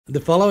The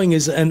following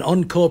is an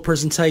encore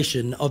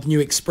presentation of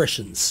New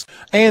Expressions.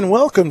 And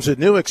welcome to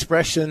New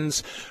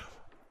Expressions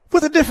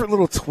with a different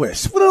little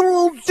twist, with a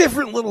little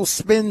different little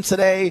spin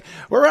today.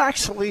 We're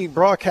actually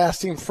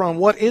broadcasting from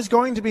what is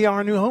going to be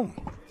our new home.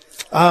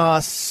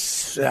 I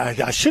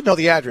should know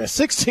the address,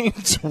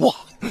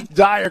 1612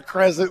 Dyer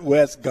Crescent,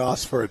 West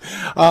Gosford.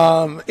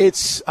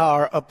 It's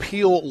our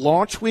appeal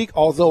launch week,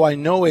 although I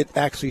know it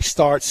actually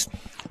starts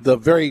the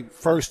very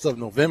 1st of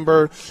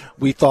November.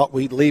 We thought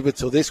we'd leave it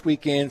till this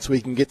weekend so we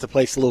can get the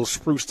place a little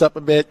spruced up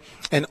a bit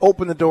and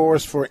open the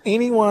doors for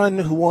anyone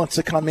who wants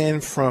to come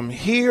in from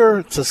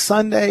here to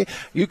Sunday.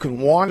 You can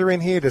wander in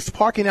here. There's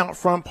parking out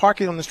front,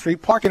 parking on the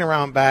street, parking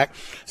around back.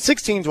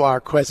 16 Dyer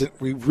Crescent.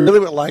 We really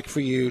would like for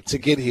you to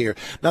get here.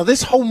 Now,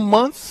 this whole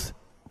month,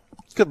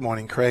 good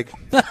morning, Craig.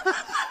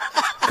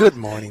 Good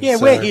morning, Yeah,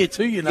 sir. we're here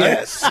too, you know.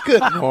 Yes,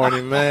 good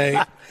morning,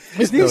 mate.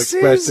 This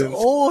is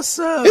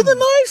awesome. Isn't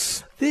it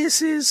nice?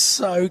 This is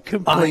so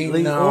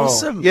completely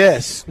awesome.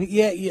 Yes.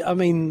 Yeah, I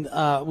mean,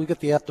 we got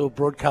the outdoor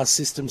broadcast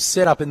system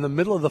set up in the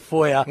middle of the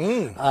foyer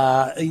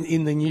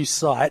in the new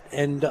site,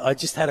 and I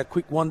just had a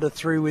quick wander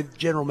through with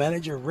General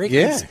Manager Rick.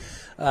 Yeah.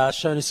 He's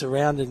shown us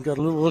around and got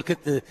a little look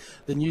at the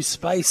new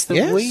space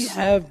that we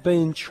have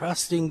been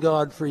trusting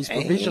God for his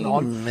provision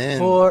on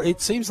for,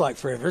 it seems like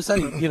forever. It's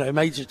only,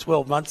 major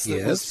 12 months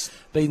that has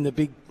been the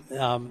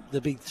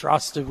big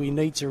thrust of we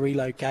need to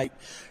relocate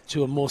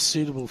to a more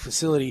suitable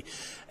facility.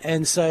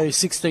 And so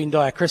 16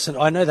 Dyer Crescent,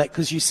 I know that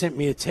because you sent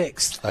me a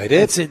text. I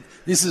did. And said,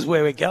 this is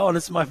where we're going.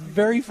 It's my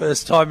very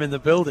first time in the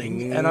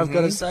building, and I've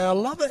got to say I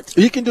love it.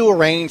 You can do a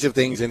range of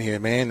things in here,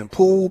 man. And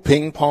pool,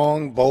 ping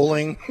pong,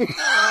 bowling.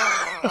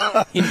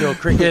 Indoor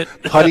cricket.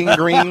 Putting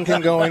green can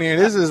go in here.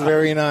 This is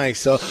very nice.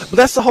 So, but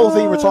that's the whole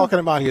thing we're talking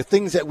about here,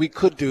 things that we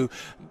could do,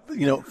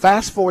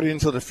 fast forward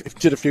into the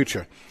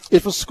future.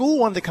 If a school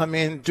wanted to come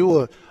in,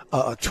 do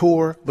a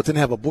tour, but then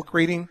have a book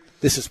reading,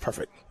 this is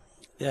perfect.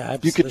 Yeah,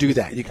 absolutely. You could do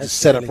that. You can just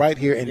set up right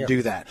here and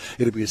do that.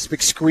 It'll be a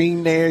big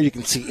screen there. You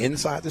can see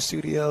inside the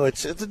studio.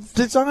 The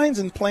designs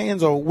and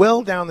plans are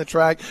well down the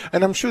track,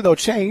 and I'm sure they'll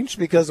change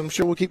because I'm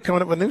sure we'll keep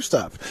coming up with new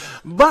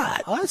stuff.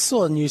 But I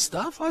saw new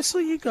stuff. I saw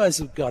you guys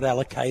have got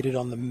allocated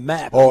on the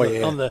map,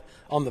 on the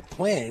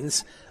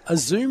plans, a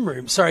Zoom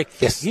room. Sorry,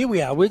 yes. Here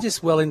we are. We're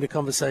just well into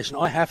conversation.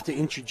 I have to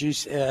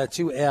introduce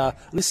to our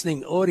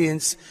listening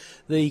audience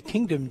the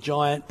Kingdom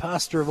Giant,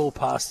 pastor of all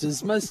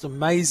pastors, most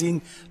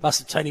amazing,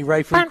 Pastor Tony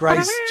Ray from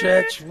Grace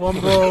Church,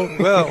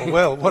 Womble.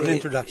 Well, what an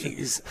introduction.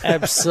 Is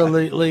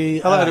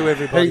absolutely. Hello to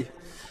everybody.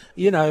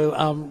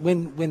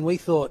 When we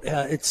thought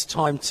it's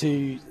time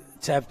to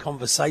have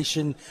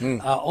conversation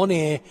on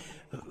air,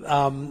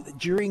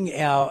 during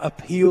our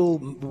appeal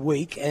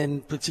week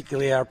and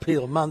particularly our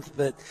appeal month,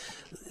 but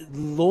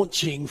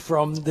launching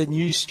from the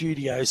new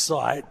studio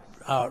site,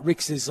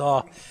 Rick says,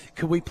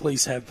 can we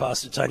please have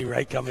Pastor Tony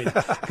Ray come in?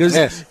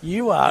 Because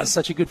you are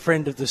such a good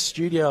friend of the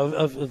studio,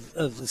 of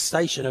the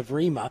station of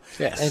Rima,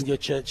 and your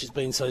church has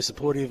been so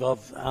supportive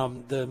of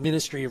the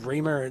ministry of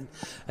Rima and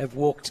have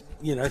walked,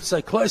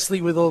 so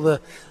closely with all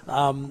the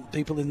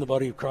people in the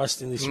body of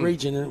Christ in this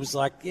region. And it was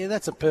like,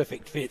 that's a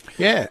perfect fit.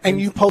 Yeah, and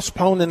you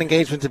postponed an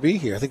engagement to be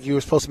here. I think you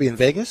were supposed to be in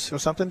Vegas or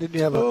something. Did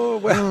you have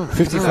a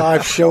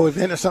 55 show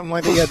event or something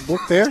like that you had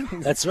booked there?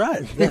 That's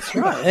right.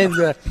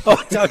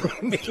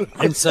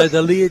 And so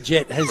the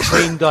Learjet has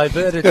been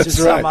diverted to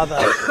some other.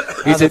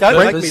 He said,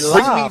 "Don't bring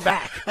me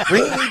back.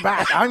 Bring me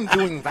back. I'm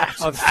doing that."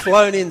 I've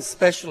flown in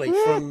specially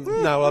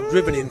I've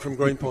driven in from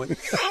Greenpoint.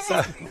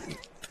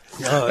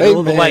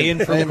 All the way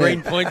in from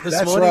Greenpoint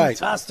this morning. Right.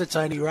 Pastor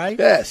Tony Ray.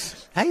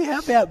 Yes. Hey, how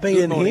about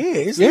being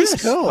here? Isn't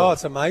this cool? Oh,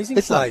 it's an amazing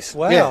place. Nice.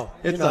 Wow. Yeah,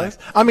 it's nice.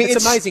 I mean,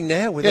 it's amazing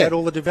now without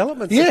all the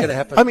developments that are going to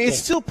happen. I mean, it's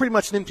still pretty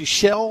much an empty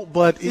shell,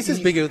 but this is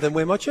bigger than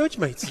where my church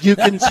meets. You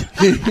can,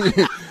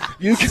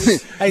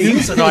 hey,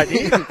 here's an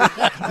idea.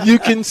 You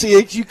can see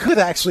it. You could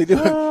actually do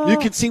it. You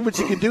can see what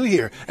you can do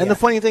here. And the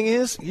funny thing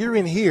is, you're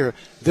in here.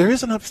 There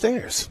is an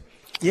upstairs.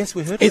 Yes,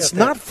 we heard it's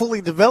about not fully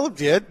developed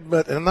yet,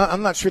 but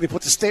I'm not sure they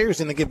put the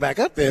stairs in to get back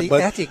up there.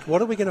 The attic.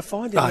 What are we going to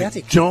find in the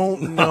attic? I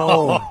don't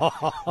know.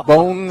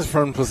 Bones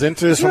from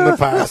placentas from the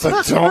past.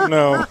 I don't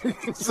know.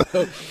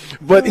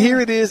 But here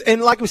it is.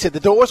 And like we said, the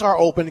doors are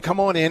open. Come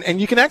on in. And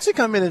you can actually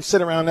come in and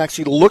sit around and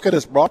actually look at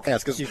us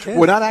broadcast because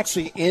we're not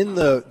actually in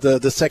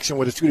the section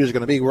where the studio is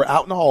going to be. We're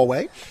out in the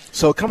hallway.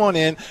 So come on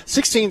in.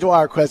 16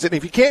 Dyer Crescent.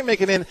 If you can't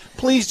make it in,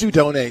 please do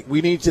donate.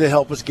 We need you to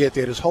help us get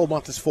there. This whole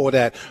month is for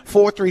that.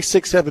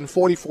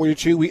 4367-4042.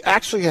 We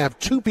actually have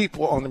 2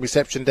 people on the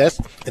reception desk,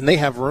 and they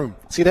have room.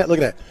 See that? Look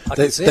at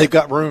that. They've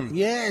got room.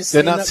 Yes.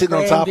 They're not sitting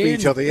on top of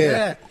each other.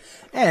 Yeah.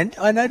 And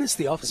I noticed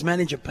the office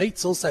manager,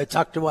 Pete's also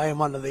tucked away in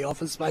one of the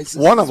office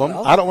spaces. One of them.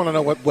 Well. I don't want to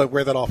know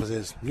where that office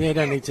is. Yeah, you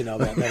don't need to know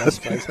about that, I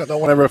suppose. I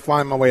don't want to ever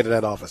find my way to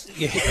that office.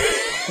 Yeah.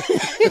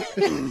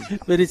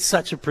 But it's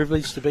such a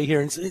privilege to be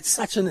here, and it's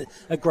such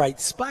a great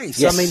space.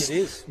 Yes, I mean, it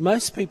is.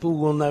 most people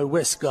will know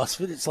West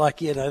Gosford. It's like,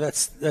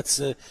 that's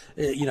a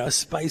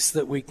space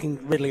that we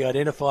can readily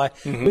identify.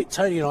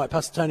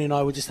 Pastor Tony and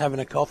I were just having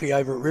a coffee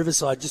over at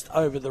Riverside, just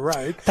over the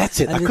road. That's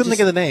it. I couldn't think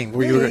of the name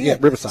where you were. Yeah,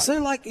 Riverside. So,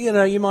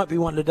 you might be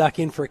wanting to duck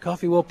in for a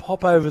coffee. Well,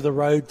 pop over the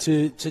road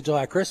to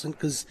Dyer Crescent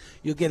because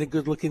you'll get a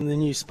good look in the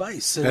new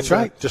space. And, that's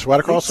right. Just right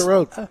across the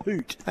road. A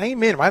hoot.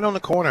 Amen. Right on the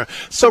corner.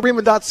 So,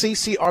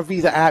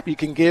 Rema.ccrv, the app you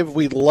can give.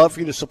 We'd love for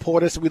you to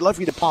support us. We'd love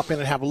for you to pop in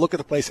and have a look at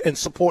the place and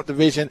support the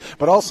vision,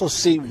 but also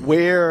see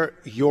where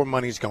your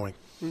money's going.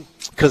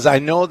 Because I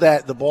know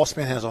that the Boss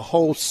Man has a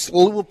whole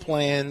slew of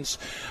plans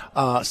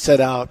set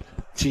out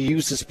to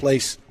use this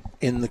place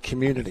in the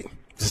community.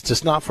 It's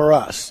just not for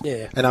us.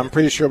 Yeah. And I'm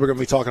pretty sure we're going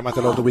to be talking about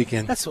that over the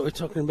weekend. That's what we were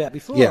talking about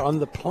before on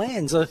the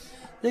plans.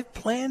 They've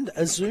planned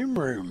a Zoom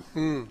room.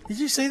 Did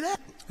you see that?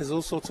 There's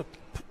all sorts of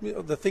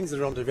the things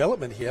that are on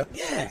development here.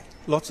 Yeah.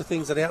 Lots of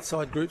things that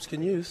outside groups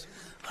can use.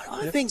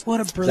 I think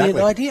what a brilliant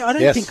idea. I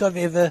don't think I've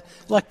ever,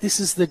 this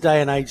is the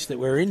day and age that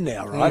we're in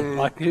now, right?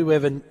 Like, who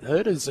ever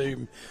heard of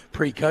Zoom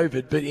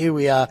pre-COVID? But here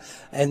we are,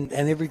 and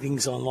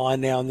everything's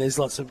online now, and there's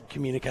lots of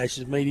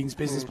communications, meetings,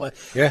 business play.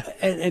 Yeah.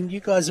 And you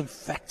guys have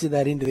factored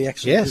that into the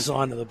actual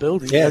design of the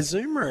building, a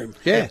Zoom room.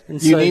 Yeah.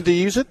 And you need to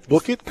use it,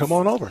 book it, come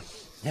on over.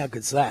 How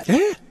good's that?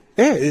 Yeah.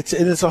 Yeah,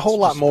 it's a whole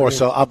lot more.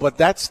 Brilliant. So, but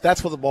that's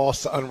for the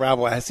boss to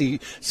unravel as he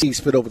sees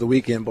fit over the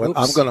weekend. But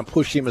I'm going to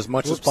push him as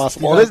much as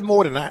possible. There's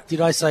more than that. Did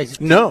I say?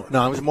 No. It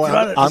was more.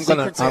 I'm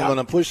going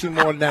to push him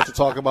more than that to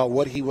talk about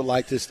what he would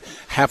like to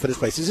have for this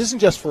place. This isn't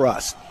just for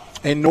us.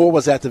 And nor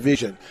was that the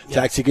vision to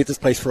actually get this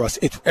place for us.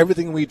 It's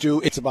everything we do.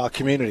 It's about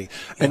community,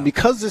 and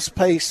because this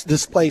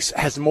place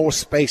has more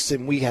space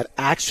than we had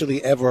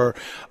actually ever,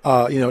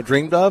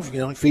 dreamed of.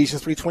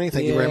 Ephesians 3:20.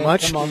 Thank you very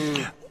much. Come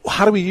on.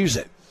 How do we use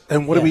it?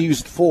 And what do we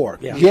use it for?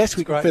 Yeah. Yes,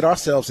 we can fit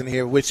ourselves in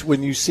here, which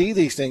when you see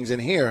these things in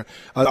here,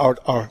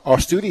 our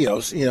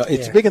studios,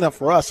 it's big enough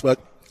for us, but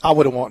I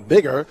would have wanted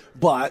bigger.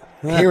 But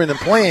hearing the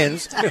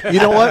plans, you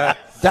know what?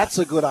 That's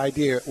a good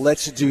idea.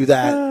 Let's do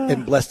that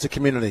and bless the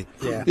community.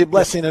 Yeah. Be a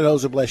blessing to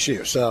those who bless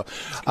you. So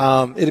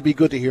it'd be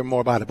good to hear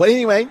more about it. But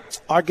anyway,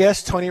 our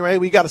guest, Tony Ray,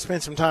 we got to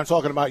spend some time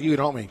talking about you,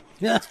 don't we?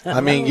 I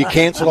mean, you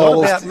canceled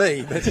all Not those. about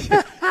me,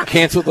 but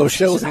canceled those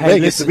shows in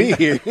Vegas to be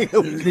here.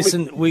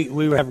 Listen, we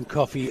were having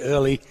coffee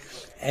early,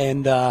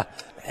 and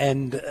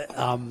in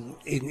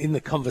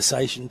the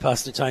conversation,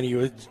 Pastor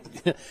Tony,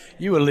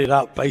 you were lit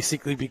up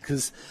basically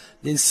because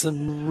there's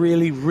some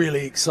really,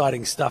 really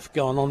exciting stuff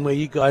going on where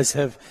you guys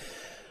have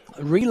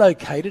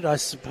relocated, I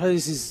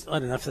suppose I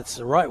don't know if that's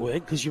the right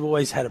word, because you've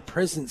always had a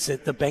presence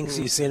at the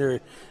Banksia Centre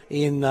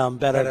in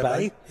Batto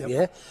Bay. Yep.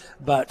 Yeah,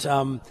 but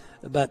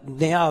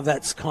now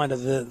that's kind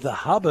of the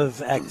hub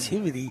of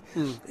activity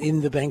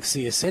in the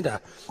Banksia Centre,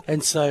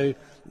 and so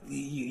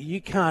you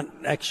can't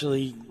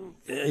actually.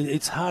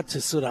 It's hard to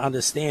sort of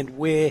understand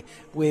where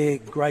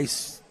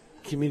Grace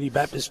Community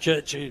Baptist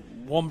Church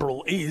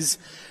Womberall is,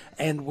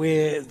 and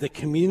where the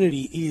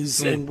community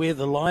is, and where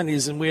the line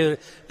is, and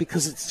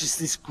because it's just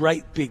this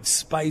great big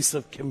space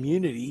of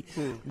community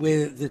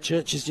where the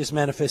church is just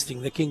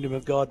manifesting the kingdom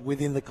of God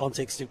within the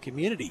context of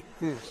community,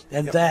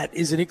 and that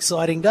is an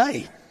exciting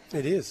day.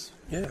 It is.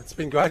 Yeah, it's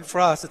been great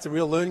for us. It's a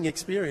real learning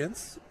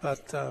experience,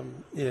 but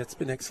it's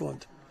been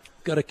excellent.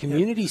 Got a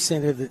community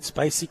centre that's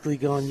basically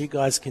gone. You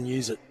guys can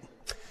use it.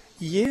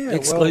 Yeah,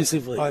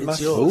 exclusively. Well,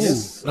 it's yours.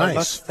 Yes, nice. I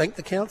must thank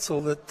the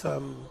council that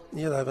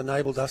they've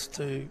enabled us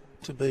to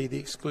be the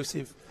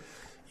exclusive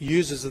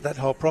users of that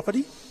whole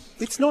property.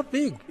 It's not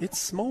big. It's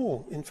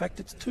small. In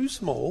fact, it's too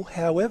small.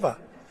 However,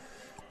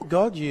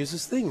 God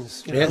uses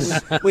things.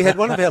 Yes. We had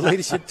one of our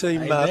leadership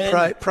team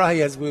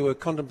pray as we were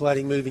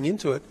contemplating moving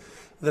into it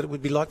that it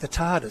would be like the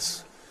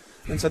TARDIS.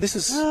 And so this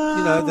is,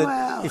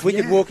 if we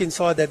could walk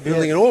inside that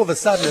building and all of a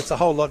sudden it's a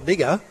whole lot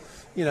bigger,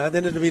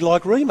 then it'd be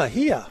like Rema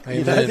here.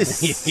 Amen.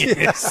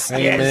 Yes.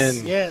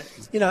 Amen.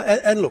 Yes.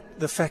 And look,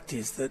 the fact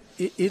is that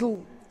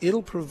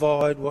it'll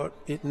provide what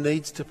it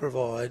needs to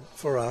provide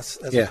for us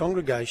as a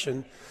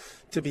congregation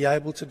to be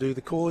able to do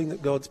the calling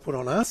that God's put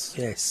on us.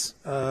 Yes.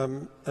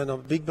 And I'm a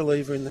big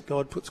believer in that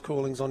God puts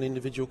callings on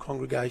individual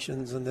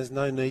congregations, and there's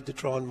no need to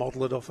try and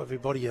model it off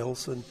everybody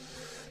else. And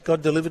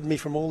God delivered me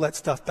from all that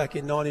stuff back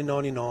in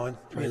 1999.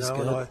 Praise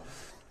God.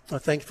 And I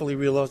thankfully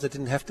realised it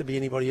didn't have to be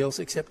anybody else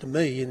except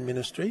me in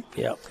ministry.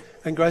 Yep.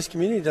 And Grace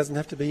Community doesn't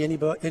have to be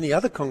any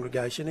other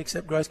congregation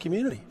except Grace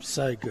Community.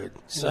 So good.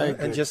 So good.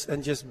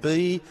 And just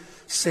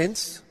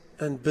sense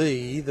and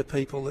be the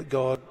people that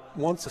God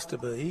wants us to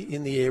be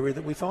in the area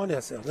that we find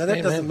ourselves. Now,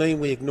 that doesn't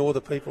mean we ignore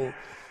the people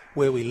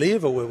where we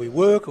live or where we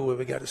work or where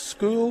we go to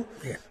school,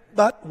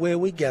 but where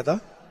we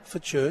gather for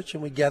church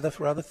and we gather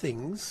for other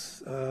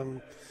things,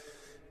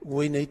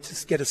 we need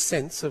to get a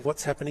sense of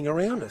what's happening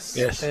around us.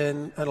 Yes.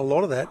 And a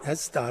lot of that has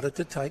started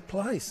to take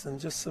place.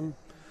 And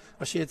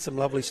I shared some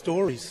lovely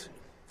stories,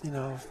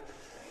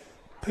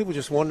 people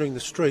just wandering the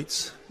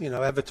streets,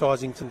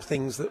 advertising some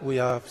things that we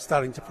are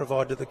starting to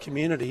provide to the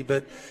community,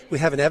 but we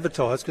haven't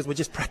advertised because we're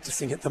just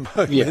practicing at the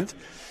moment. Yeah.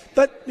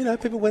 But,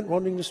 people went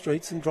wandering the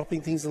streets and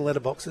dropping things in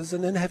letterboxes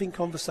and then having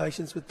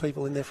conversations with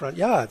people in their front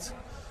yards.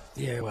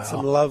 Yeah, wow.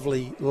 Some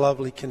lovely,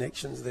 lovely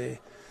connections there.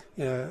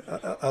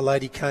 A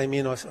lady came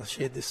in, I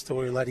shared this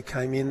story, a lady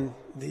came in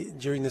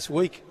during this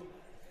week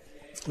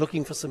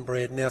looking for some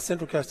bread. Now,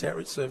 Central Coast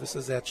Outreach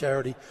Services, our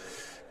charity,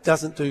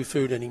 doesn't do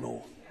food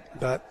anymore.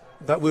 But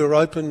we were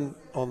open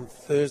on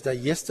Thursday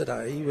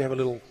yesterday. We have a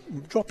little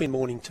drop-in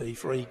morning tea,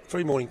 free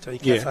morning tea,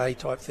 cafe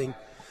type thing.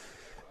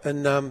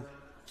 And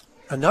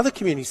another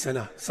community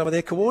centre, some of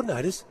their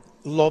coordinators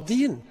lobbed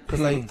in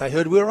because they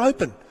heard we were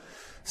open.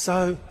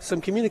 So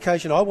some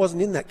communication, I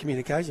wasn't in that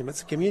communication, but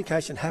some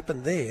communication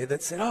happened there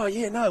that said, oh,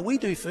 yeah, no, we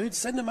do food.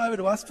 Send them over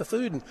to us for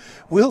food and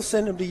we'll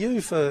send them to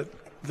you for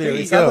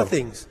various other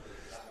things.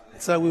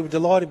 So we were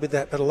delighted with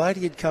that. But a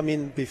lady had come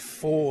in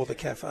before the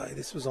cafe.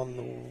 This was on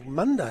the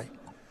Monday.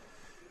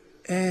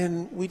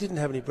 And we didn't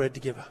have any bread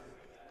to give her.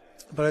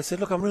 But I said,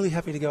 look, I'm really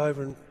happy to go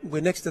over and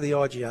we're next to the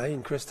IGA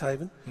in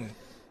Cresthaven.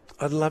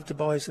 I'd love to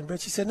buy you some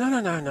bread. She said,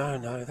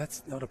 no,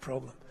 that's not a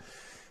problem.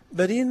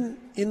 But in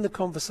the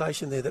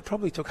conversation there, that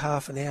probably took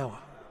half an hour,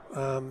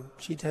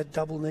 she'd had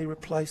double knee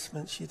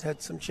replacements, she'd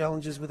had some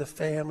challenges with her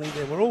family,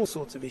 there were all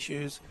sorts of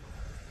issues.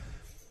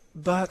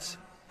 But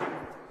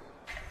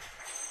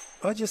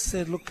I just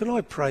said, look, can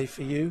I pray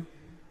for you?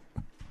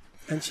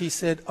 And she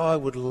said, I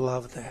would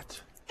love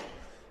that.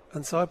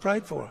 And so I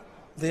prayed for her.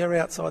 There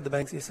outside the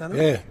Banksia Centre.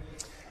 Yeah.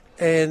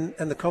 And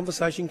the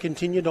conversation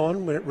continued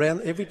on. Went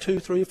round every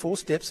 2, 3 or 4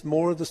 steps,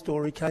 more of the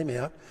story came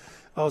out.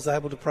 I was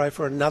able to pray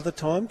for another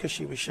time because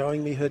she was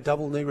showing me her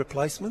double knee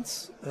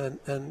replacements. And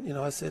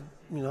I said,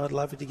 I'd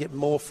love her to get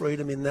more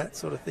freedom in that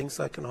sort of thing.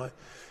 So can I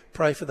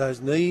pray for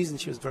those knees?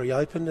 And she was very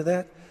open to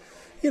that.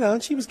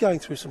 And she was going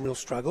through some real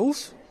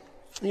struggles.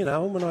 And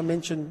when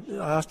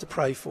I asked to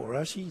pray for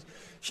her,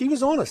 she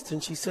was honest.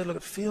 And she said, look,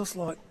 it feels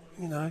like,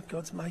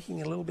 God's making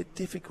it a little bit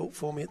difficult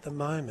for me at the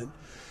moment.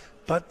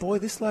 But boy,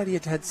 this lady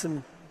had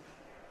some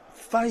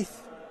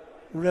faith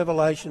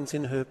revelations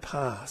in her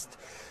past.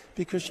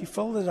 Because she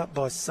followed it up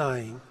by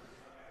saying,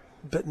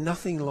 but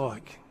nothing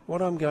like,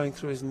 what I'm going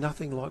through is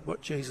nothing like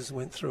what Jesus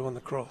went through on the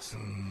cross.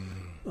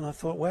 And I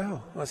thought,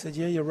 wow. I said,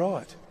 yeah, you're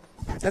right.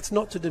 That's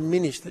not to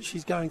diminish that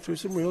she's going through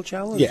some real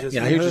challenges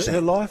in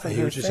her life and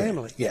her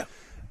family. Yeah.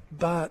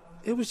 But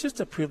it was just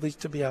a privilege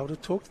to be able to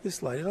talk to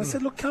this lady. And I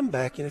said, look, come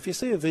back. And if you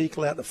see a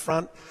vehicle out the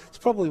front, it's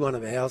probably one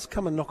of ours.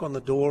 Come and knock on the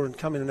door and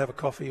come in and have a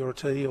coffee or a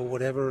tea or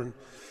whatever. And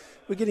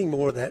we're getting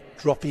more of that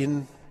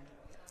drop-in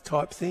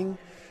type thing.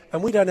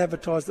 And we don't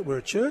advertise that we're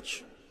a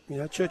church.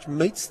 Church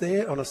meets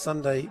there on a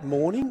Sunday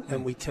morning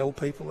and we tell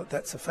people that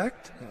that's a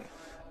fact.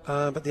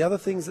 But the other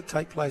things that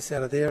take place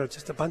out of there are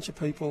just a bunch of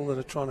people that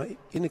are trying to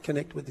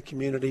interconnect with the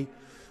community,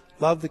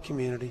 love the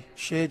community,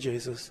 share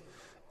Jesus.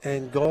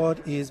 And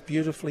God is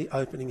beautifully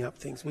opening up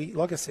things.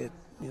 Like I said,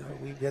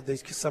 we had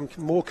some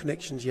more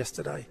connections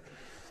yesterday.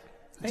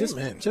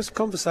 Just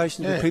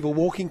conversations with people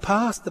walking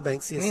past the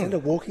Banksia Centre,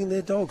 walking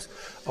their dogs.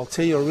 I'll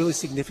tell you a really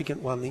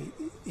significant one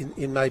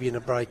maybe in a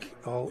break.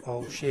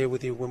 I'll share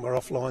with you when we're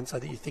offline so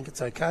that you think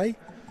it's okay.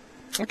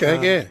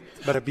 Okay,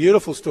 But a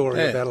beautiful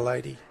story about a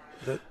lady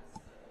that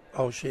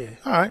I'll share.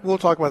 All right, we'll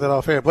talk about that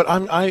off air. But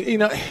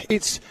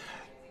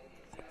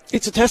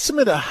it's a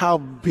testament to how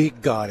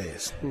big God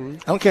is. I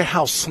don't care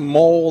how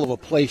small of a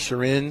place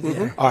you're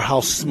in or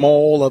how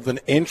small of an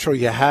intro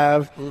you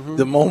have.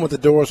 The moment the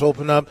doors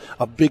open up,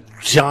 a big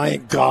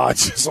giant God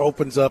just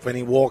opens up and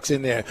he walks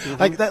in there.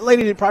 Like that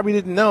lady probably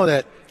didn't know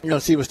that,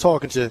 she was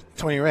talking to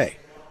Tony Ray.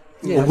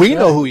 Yeah, we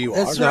know who you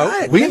are. That's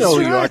right. We know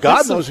who you are. God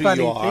That's knows who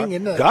you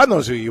are. God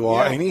knows who you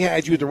are. And he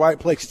had you at the right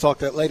place to talk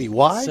to that lady.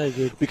 Why? So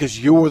good. Because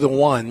you were the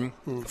one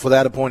for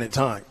that appointed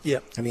time.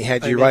 Yep. And he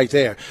had you right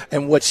there.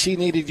 And what she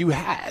needed, you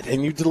had,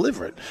 and you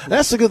delivered.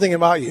 That's the good thing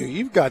about you.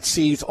 You've got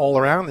seeds all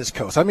around this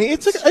coast. I mean,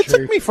 it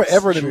took me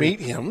forever to meet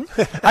him.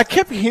 I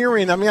kept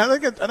hearing,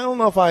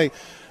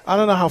 I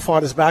don't know how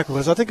far this back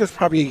was. I think it was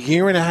probably a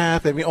year and a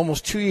half, maybe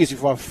almost 2 years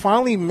before I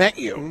finally met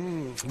you.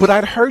 But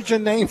I'd heard your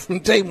name from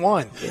day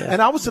one. Yeah.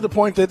 And I was to the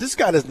point that this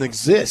guy doesn't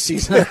exist.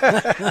 He's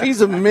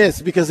a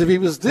myth, because if he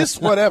was this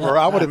whatever,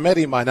 I would have met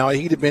him by now.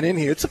 He'd have been in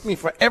here. It took me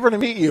forever to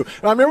meet you.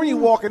 And I remember you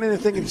walking in and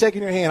thinking,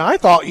 shaking your hand, I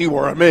thought you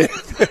were a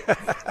myth.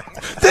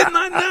 Didn't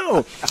I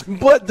know?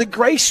 But the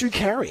grace you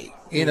carry.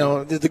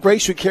 The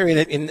grace you carry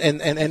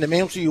and the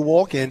mantle you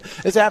walk in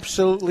is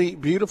absolutely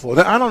beautiful.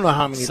 Now, I don't know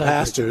how many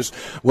pastors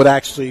would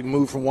actually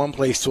move from one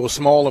place to a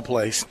smaller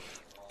place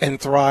and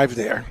thrive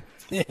there.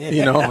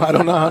 I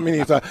don't know how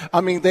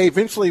many. They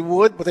eventually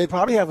would, but they'd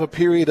probably have a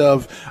period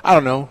of,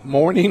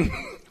 mourning,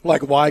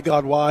 like, why,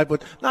 God, why?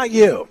 But not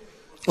you.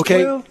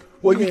 Okay?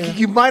 Well,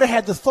 you might have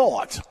had the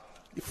thought.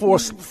 For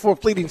a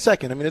fleeting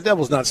second. The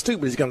devil's not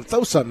stupid. He's going to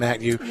throw something at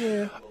you.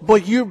 Yeah.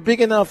 But you're big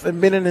enough and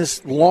been in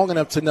this long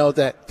enough to know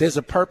that there's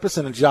a purpose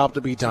and a job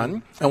to be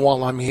done. And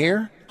while I'm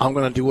here, I'm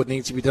going to do what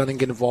needs to be done and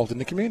get involved in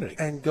the community.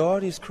 And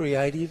God is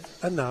creative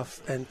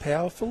enough and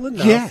powerful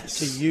enough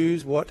to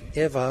use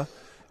whatever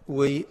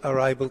we are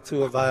able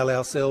to avail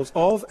ourselves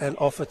of and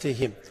offer to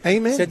him.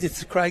 Amen. I said this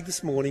to Craig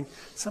this morning.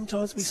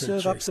 Sometimes we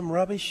serve up some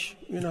rubbish,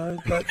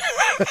 but...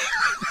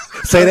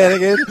 Say that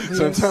again.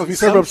 Sometimes we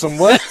serve up some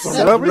what?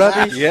 Some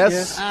rubbish?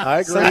 Yes, yeah. I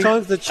agree.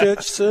 Sometimes the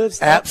church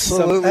serves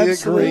Absolutely up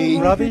some agree.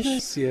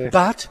 rubbish, Yeah.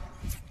 but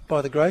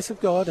by the grace of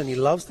God, and he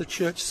loves the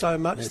church so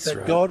much That's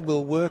right. God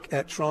will work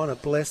at trying to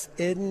bless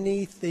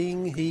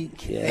anything he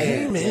can.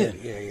 Amen.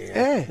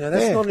 Yeah. Now,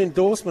 that's not an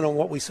endorsement on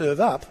what we serve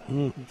up,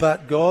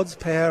 but God's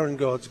power and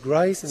God's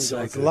grace and So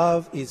God's good.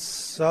 love is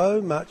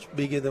so much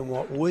bigger than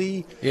what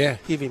we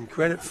give him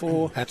credit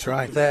for. That's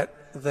right. That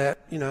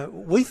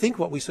we think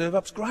what we serve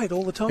up's great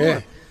all the time.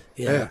 Yeah.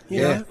 Yeah.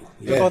 You know,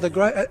 but by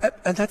the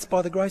and that's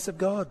by the grace of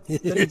God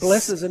that He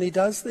blesses and He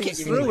does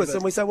things through us,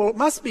 and we say, "Well, it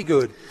must be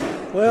good."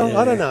 Well,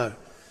 I don't know.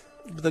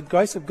 The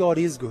grace of God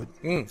is good.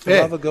 The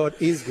love of God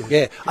is good.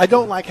 Yeah, I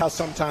don't like how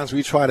sometimes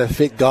we try to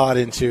fit God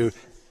into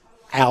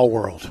our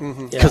world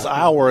because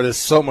our world is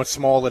so much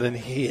smaller than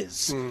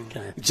His.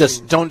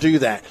 Just don't do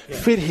that.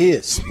 Fit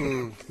His.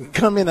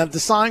 Come in. The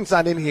sign's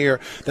not in here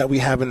that we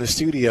have in the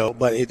studio,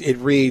 but it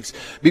reads,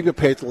 "Be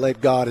prepared to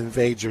let God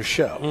invade your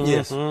show."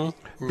 Yes.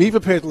 Be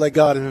prepared to let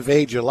God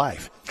invade your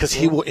life because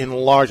He will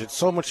enlarge it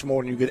so much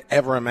more than you could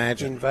ever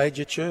imagine. Invade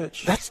your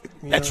church.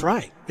 That's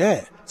right.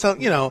 Yeah. So,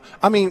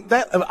 I mean,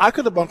 that I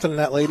could have bumped into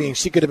that lady and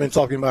she could have been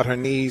talking about her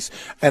knees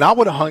and I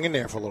would have hung in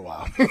there for a little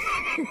while.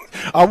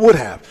 I would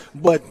have.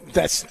 But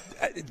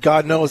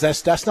God knows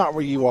that's not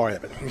where you are,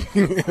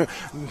 Evan.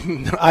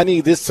 I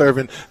need this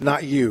servant,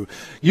 not you.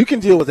 You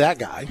can deal with that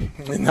guy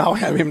and I'll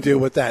have him deal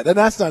with that. And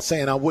that's not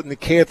saying I wouldn't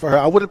have cared for her.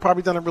 I would have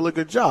probably done a really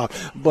good job.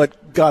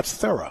 But God's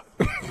thorough.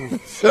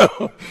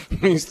 So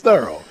He's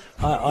thorough.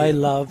 I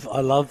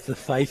love the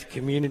faith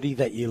community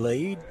that you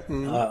lead.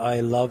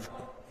 I love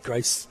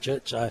Grace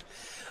Church. I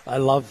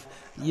love,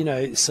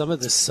 some of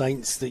the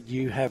saints that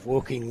you have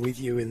walking with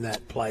you in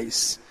that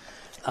place.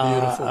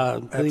 Are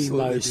the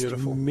most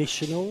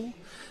missional,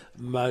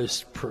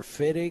 most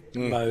prophetic,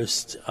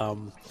 most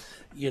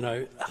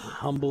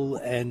humble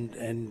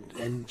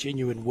and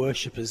genuine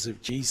worshippers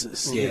of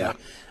Jesus. Yeah.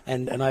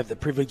 And I have the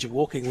privilege of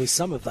walking with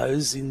some of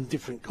those in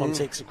different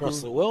contexts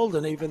across the world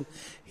and even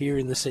here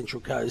in the Central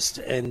Coast.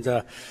 And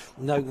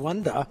no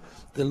wonder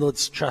the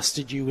Lord's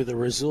trusted you with a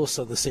resource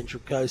on the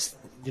Central Coast.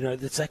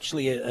 That's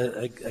actually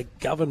a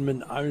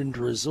government-owned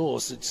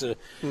resource. It's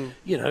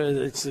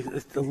it's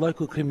a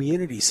local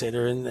community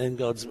centre, and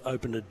God's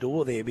opened a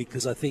door there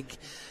because I think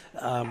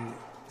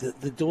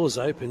the door's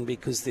open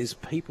because there's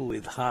people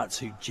with hearts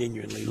who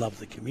genuinely love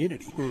the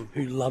community,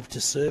 who love to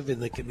serve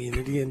in the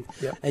community,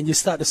 and you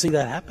start to see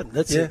that happen.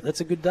 That's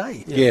a good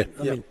day. Yeah.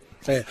 I mean,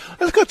 Yeah.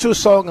 Let's go to a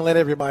song and let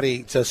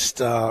everybody just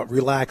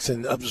relax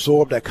and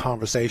absorb that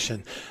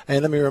conversation.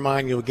 And let me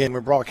remind you again,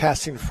 we're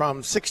broadcasting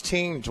from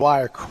 16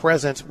 Dwyer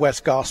Crescent,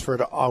 West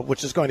Gosford,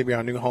 which is going to be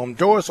our new home.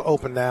 Doors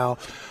open now.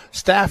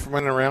 Staff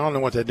running around. I don't know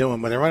what they're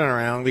doing, but they're running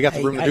around. We got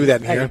the room to do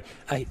that in here.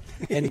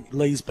 And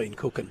Lee's been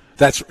cooking.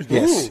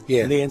 Yes.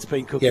 Yeah. Leanne's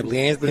been cooking. Yeah,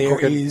 Leanne's been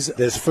cooking. Is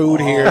There's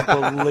food here.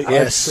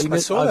 Yes. I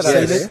saw that.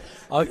 I've seen it.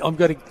 I'm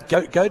going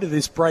to go to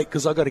this break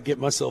because I've got to get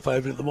myself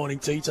over to the morning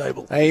tea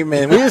table.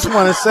 Amen. We just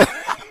want to say.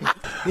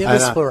 Yeah,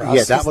 that's for us.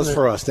 Yeah, that was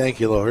for us. Thank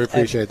you, Lord. We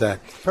appreciate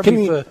that.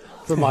 Probably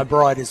for my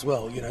bride as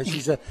well.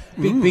 She's a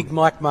big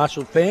Mike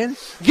Marshall fan.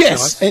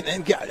 Yes. Nice.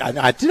 And did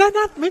I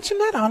not mention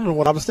that? I don't know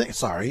what I was thinking.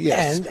 Sorry.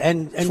 Yes.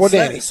 And for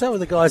Danny. So are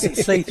the guys at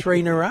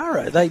C3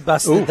 Narara. They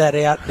busted that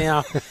out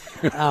now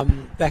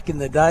back in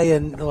the day.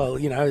 And,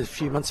 a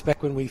few months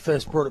back when we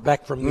first brought it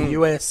back from the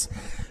US.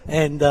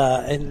 And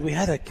we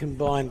had a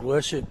combined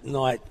worship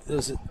night. It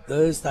was a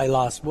Thursday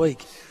last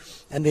week.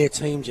 And their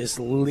team just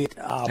lit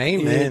up.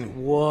 Amen. It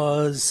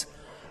was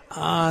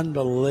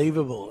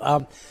unbelievable.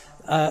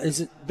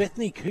 Is it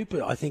Bethany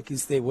Cooper, I think,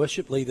 is their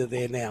worship leader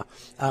there now.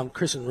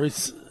 Chris and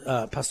Ruth's,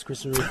 Pastor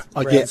Chris and Ruth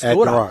Brown's at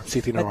daughter. Narara,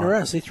 C3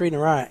 Narara. C3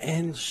 Narara.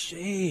 And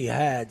she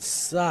had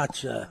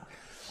such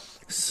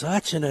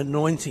an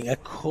anointing, a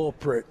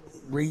corporate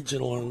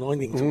regional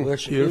anointing to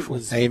worship. Beautiful. It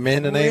was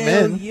amen and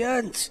amen.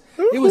 Brilliant.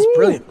 It was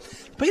brilliant.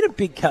 It's been a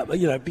big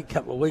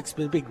couple of weeks,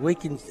 but a big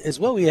weekend as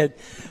well. We had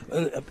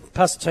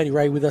Pastor Tony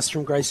Ray with us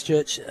from Grace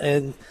Church,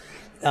 and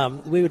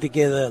we were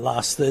together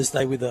last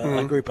Thursday with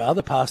a group of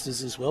other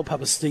pastors as well.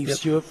 Papa Steve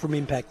Stewart from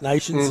Impact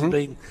Nations has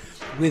been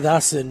with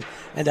us, and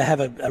to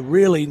have a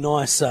really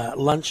nice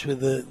lunch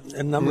with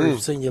a number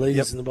of senior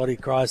leaders in the body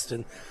of Christ,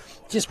 and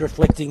just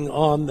reflecting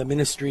on the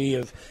ministry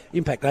of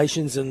Impact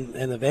Nations and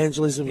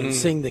evangelism and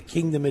seeing the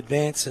kingdom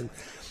advance and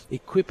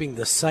equipping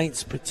the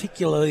saints,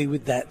 particularly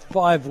with that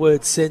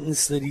 5-word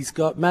sentence that he's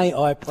got, may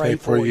I pray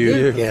for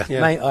you. Yeah.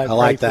 May I pray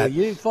like for that.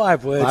 you.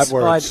 5 words,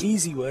 5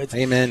 easy words.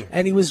 Amen.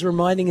 And he was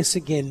reminding us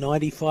again,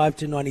 95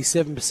 to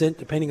 97%,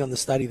 depending on the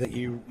study that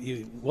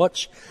you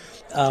watch,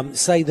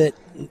 say that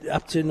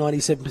up to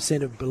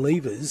 97% of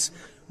believers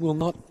will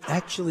not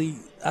actually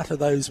utter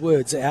those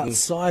words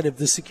outside of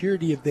the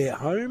security of their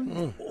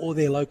home or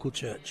their local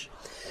church.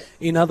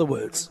 In other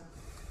words,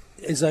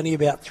 there's only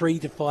about 3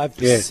 to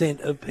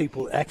 5% of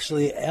people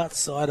actually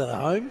outside of the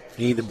home.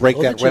 You need to break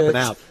or that the weapon church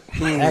out.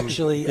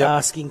 Actually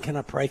asking, can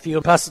I pray for you?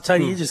 And Pastor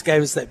Tony, you just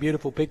gave us that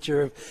beautiful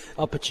picture of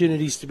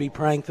opportunities to be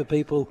praying for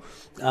people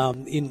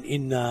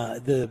in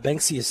the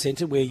Banksia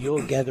Centre where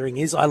your gathering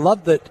is. I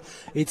love that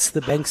it's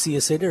the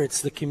Banksia Centre,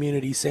 it's the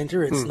community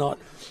centre, it's not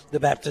the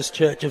Baptist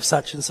Church of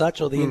such and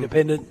such or the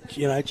independent,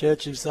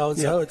 church of so and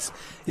so.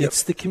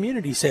 It's the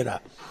community centre,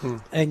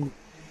 and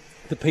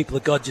the people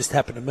of God just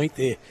happen to meet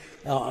there,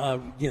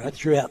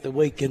 throughout the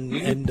week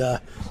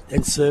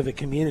and serve a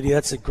community.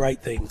 That's a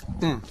great thing.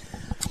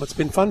 Well, it's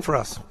been fun for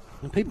us.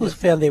 And people have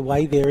found their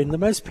way there in the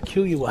most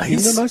peculiar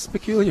ways. In the most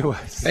peculiar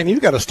ways. And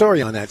you've got a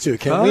story on that too.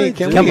 Can we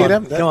Come hear on,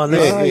 them? come on.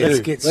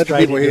 Let's get Let straight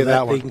people into hear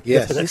that thing. one.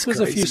 Yes. This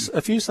was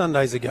a few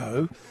Sundays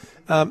ago.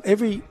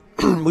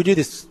 We do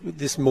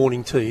this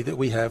morning tea that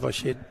we have. I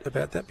shared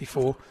about that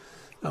before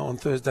on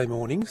Thursday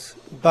mornings.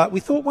 But we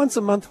thought once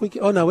a month,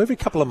 every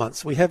couple of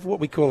months, we have what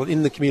we call it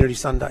in the community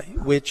Sunday,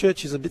 where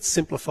church is a bit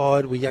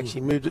simplified. We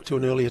actually moved it to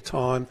an earlier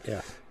time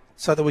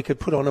so that we could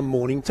put on a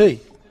morning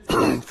tea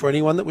for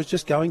anyone that was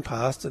just going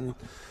past. And,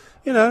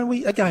 we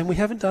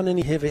haven't done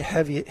any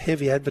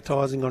heavy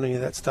advertising on any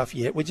of that stuff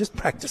yet. We're just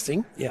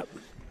practicing. Yep.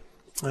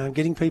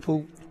 Getting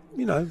people,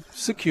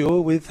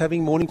 secure with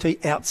having morning tea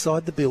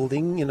outside the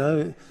building,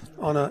 on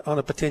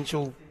a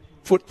potential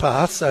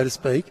footpath, so to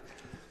speak.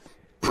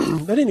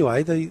 But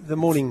anyway, the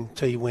morning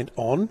tea went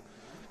on,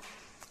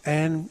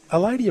 and a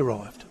lady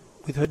arrived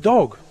with her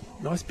dog.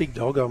 Nice big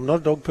dog. I'm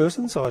not a dog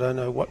person, so I don't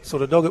know what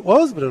sort of dog it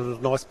was, but it was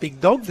a nice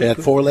big dog. It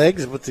had 4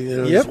 legs, but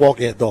it's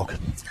walk-out dog.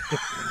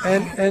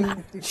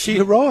 And she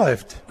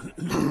arrived,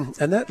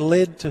 and that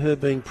led to her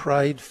being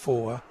prayed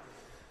for.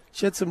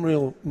 She had some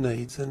real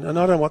needs, and I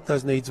don't know what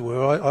those needs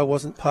were. I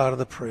wasn't part of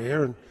the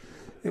prayer, and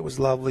it was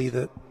lovely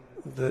that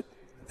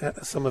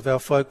some of our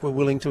folk were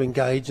willing to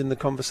engage in the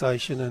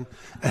conversation and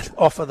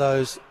offer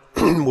those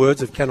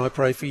words of, can I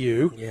pray for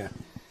you? Yeah.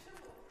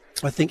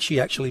 I think she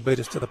actually beat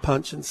us to the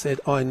punch and said,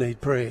 I need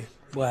prayer.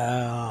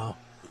 Wow.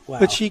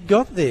 But she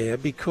got there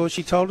because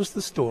she told us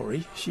the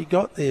story. She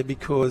got there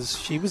because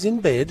she was in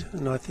bed,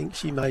 and I think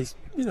she may,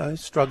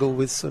 struggle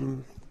with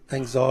some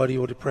anxiety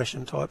or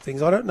depression type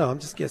things. I don't know. I'm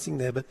just guessing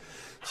there. But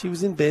she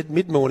was in bed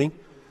mid-morning,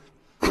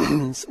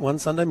 one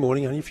Sunday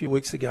morning, only a few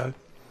weeks ago,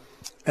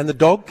 and the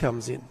dog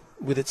comes in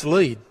with its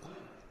lead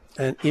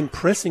and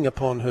impressing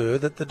upon her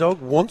that the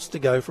dog wants to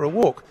go for a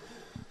walk.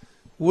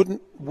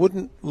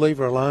 Wouldn't leave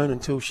her alone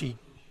until she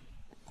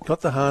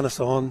got the harness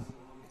on,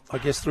 I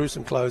guess threw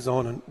some clothes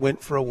on and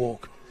went for a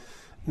walk.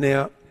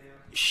 Now,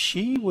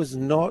 she was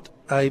not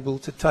able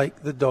to take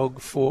the dog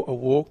for a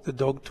walk. The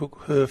dog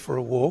took her for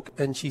a walk,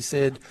 and she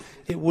said,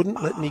 it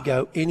wouldn't let me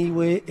go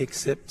anywhere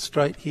except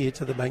straight here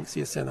to the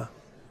Banksia Centre.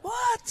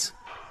 What?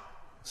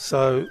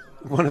 So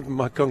one of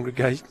my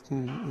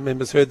congregation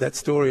members heard that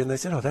story, and they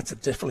said, that's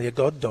definitely a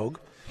God dog.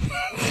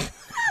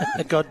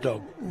 A God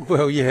dog.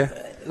 Well,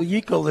 yeah. Well,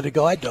 you call it a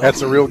guide dog.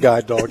 That's a real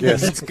guide dog,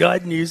 yes. It's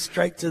guiding you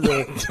straight to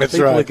the That's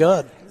people right. of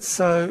God.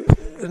 So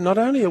not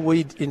only are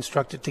we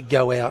instructed to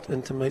go out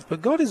and to meet,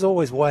 but God is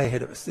always way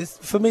ahead of us.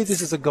 For me,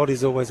 this is a God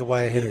is always a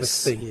way ahead of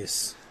us thing.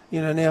 Yes.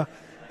 Now,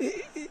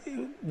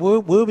 were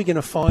we going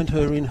to find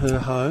her in her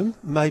home?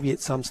 Maybe at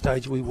some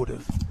stage we would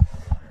have.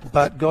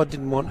 But God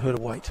didn't want her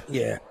to wait.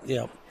 Yeah.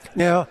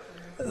 Now,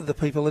 the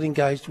people that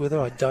engaged with her,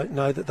 I don't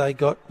know that they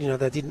got,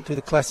 they didn't do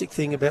the classic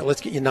thing about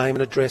let's get your name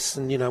and address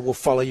and, we'll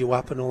follow you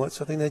up and all that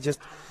sort of thing.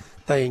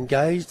 They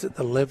engaged at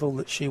the level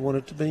that she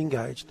wanted to be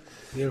engaged.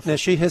 Beautiful. Now,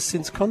 she has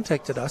since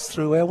contacted us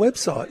through our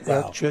website,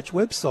 our church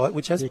website,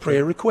 which has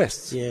prayer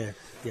requests. Yeah.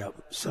 Yep.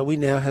 So we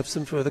now have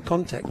some further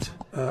contact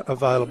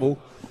available.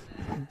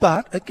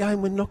 But,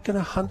 again, we're not going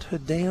to hunt her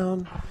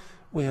down.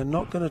 We are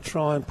not going to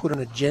try and put an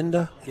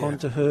agenda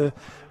onto her.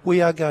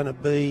 We are going to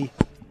be,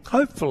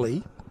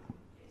 hopefully,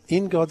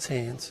 in God's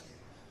hands,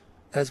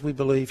 as we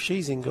believe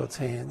she's in God's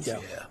hands,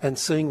 and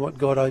seeing what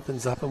God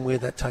opens up and where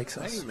that takes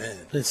us. Amen.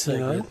 That's so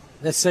good.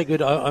 That's so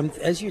good.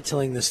 As you're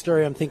telling the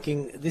story, I'm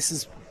thinking this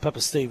is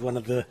Papa Steve. One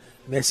of the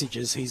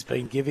messages he's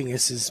been giving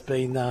us has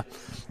been,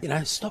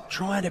 stop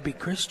trying to be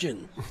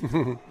Christian.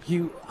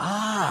 You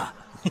are.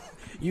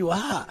 You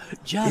are.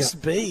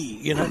 Just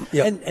be.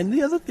 And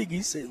the other thing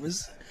he said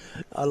was,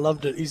 I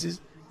loved it. He says,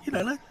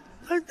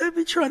 don't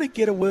be trying to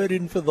get a word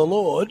in for the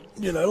Lord.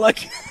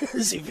 Like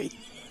as if he's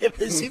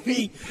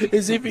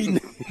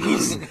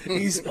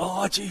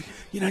oh gee,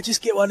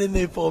 just get one in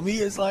there for me.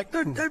 It's like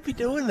don't be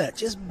doing that.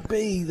 Just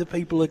be the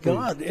people of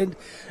God. And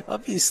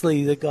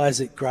obviously the guys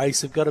at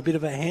Grace have got a bit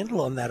of a handle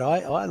on that.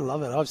 I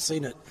love it. I've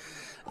seen it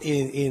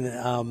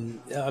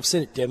I've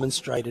seen it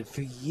demonstrated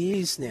for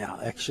years now.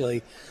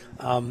 Actually,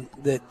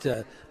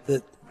 that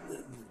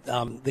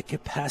the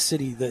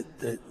capacity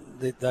that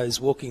those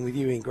walking with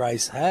you in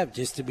grace have,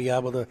 just to be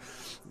able to,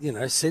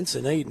 sense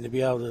a need and to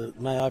be able to,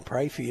 may I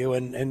pray for you,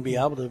 and be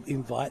able to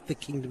invite the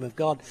kingdom of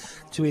God,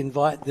 to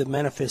invite the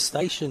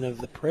manifestation of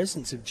the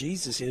presence of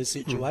Jesus in a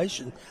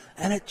situation,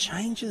 and it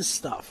changes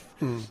stuff.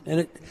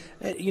 And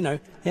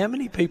how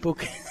many people,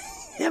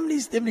 how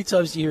many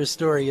times do you hear a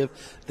story of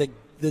the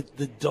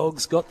the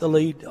dog's got the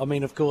lead. I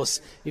mean, of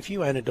course, if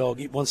you own a dog,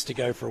 it wants to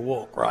go for a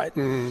walk, right?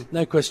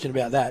 No question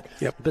about that.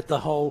 Yep. But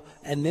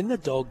and then the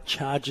dog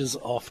charges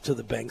off to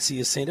the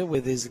Banksia Centre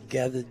where there's a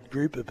gathered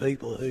group of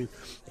people who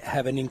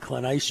have an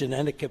inclination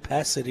and a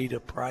capacity to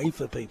pray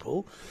for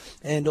people.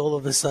 And all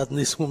of a sudden,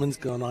 this woman's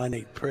gone, I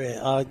need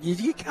prayer.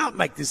 You can't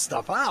make this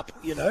stuff up,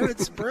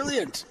 It's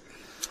brilliant.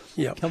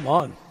 Yeah. Come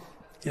on.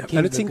 Yeah.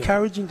 And it's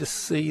encouraging to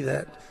see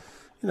that,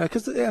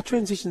 because our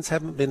transitions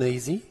haven't been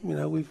easy.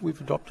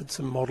 We've adopted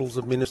some models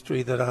of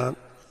ministry that aren't,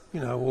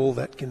 all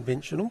that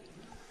conventional.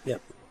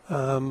 Yep.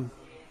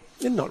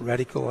 They're not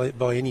radical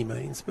by any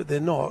means, but they're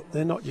not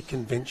your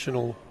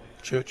conventional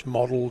church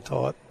model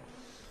type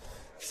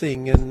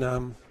thing.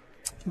 And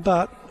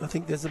but I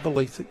think there's a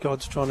belief that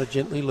God's trying to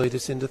gently lead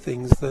us into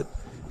things that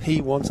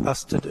He wants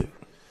us to do,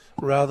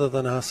 rather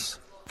than us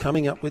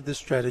coming up with the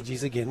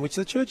strategies again, which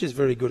the church is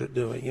very good at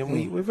doing,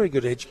 and we're very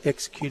good at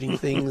executing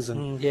things.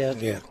 And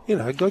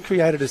God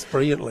created us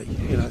brilliantly,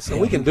 so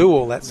we can do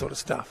all that sort of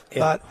stuff. Yeah.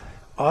 But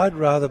I'd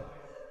rather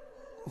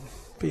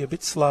be a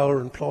bit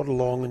slower and plod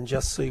along and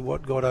just see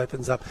what God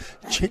opens up,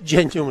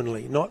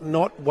 genuinely,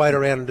 not wait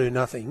around and do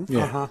nothing.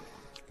 Yeah.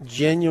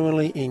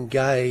 Genuinely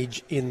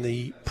engage in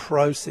the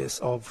process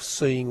of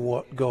seeing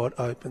what God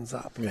opens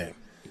up. Yeah.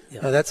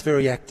 Now, that's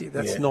very active.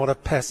 That's not a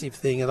passive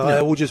thing. And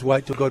we'll just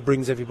wait till God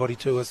brings everybody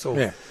to us,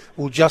 or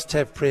we'll just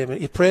have prayer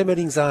meetings. If prayer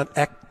meetings aren't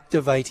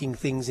activating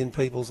things in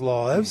people's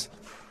lives,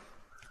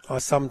 I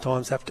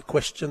sometimes have to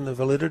question the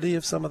validity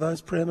of some of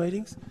those prayer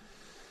meetings.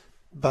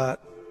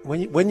 But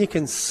when you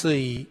can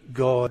see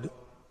God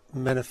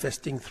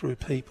manifesting through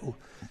people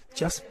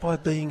just by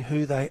being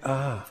who they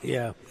are.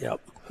 Yeah,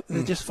 yep.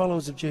 They're just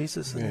followers of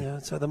Jesus.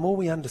 And, so the more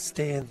we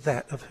understand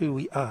that of who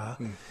we are,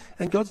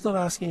 and God's not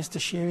asking us to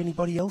share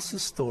anybody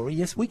else's story.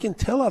 Yes, we can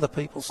tell other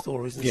people's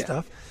stories and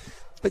stuff,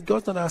 but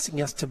God's not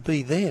asking us to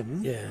be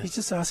them. Yeah. He's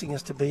just asking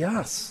us to be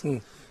us.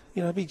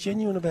 Be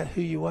genuine about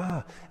who you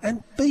are,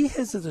 and be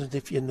hesitant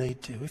if you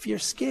need to. If you're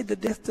scared to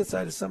death to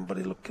say to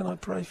somebody, look, can I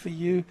pray for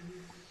you?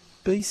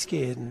 Be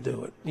scared and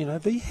do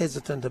it. Be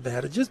hesitant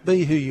about it. Just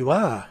be who you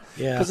are,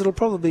 because it'll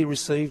probably be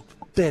received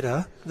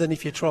better than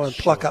if you try and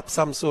pluck up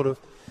some sort of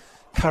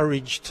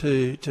courage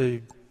to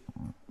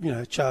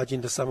charge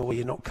into somewhere where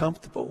you're not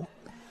comfortable.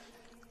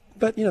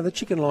 But the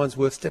chicken line's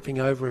worth stepping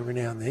over every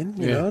now and then,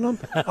 and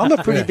I'm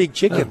a pretty big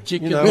chicken.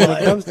 When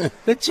it comes to,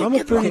 I'm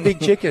a pretty big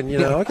chicken.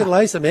 I can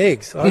lay some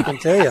eggs, I can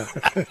tell you.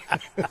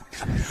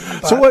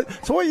 So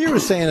what you were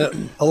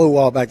saying a little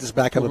while back, just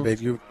back up a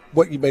bit.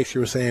 What you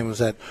basically were saying was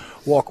that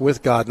walk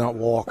with God, not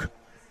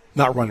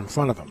run in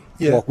front of Him.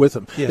 Walk with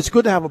Him. Yeah. It's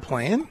good to have a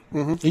plan.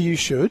 You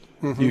should.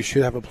 You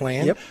should have a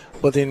plan. Yep.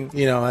 But then,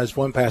 as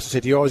one pastor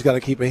said, you always got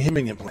to keep a Him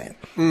in your plan.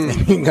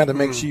 You got to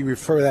make sure you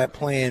refer that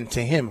plan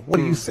to Him. What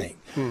do you think?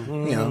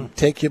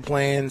 Take your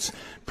plans,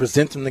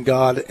 present them to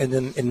God, and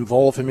then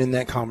involve Him in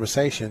that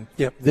conversation.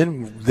 Yep.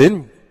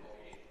 Then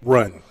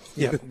run.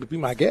 Yeah. Would be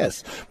my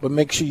guess. But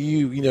make sure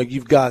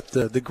you've got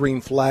the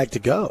green flag to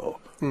go.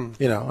 And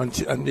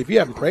if you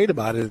haven't prayed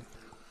about it,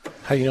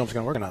 how do you know if it's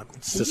going to work or not?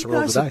 It's just a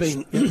roll of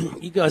the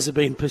dice. You guys have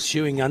been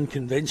pursuing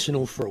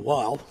unconventional for a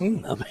while. I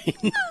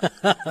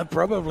mean,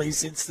 probably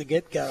since the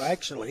get-go,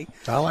 actually.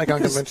 I like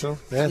unconventional,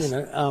 yes.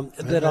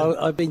 That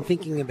I've been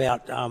thinking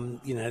about,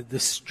 the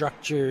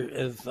structure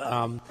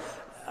of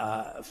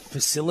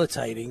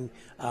facilitating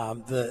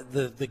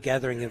the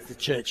gathering of the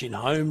church in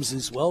homes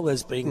as well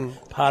as being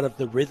part of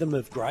the rhythm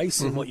of grace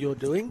and what you're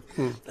doing.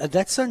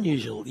 That's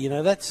unusual.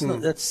 That's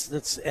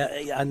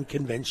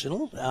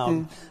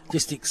unconventional.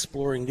 Just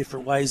exploring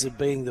different ways of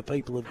being the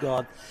people of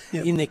God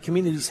in their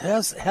communities.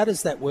 How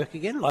does that work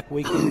again? Like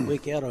week in,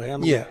 week out, or how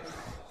many? Yeah.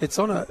 It's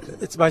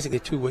basically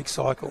a 2-week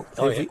cycle.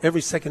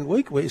 Every second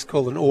week is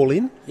called an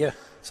all-in. Yeah.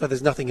 So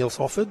there's nothing else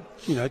offered.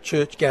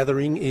 Church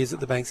gathering is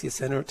at the Banksia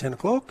Centre at 10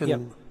 o'clock,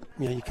 and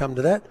you come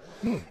to that.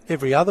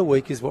 Every other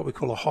week is what we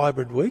call a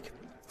hybrid week,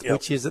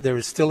 which is that there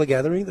is still a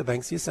gathering at the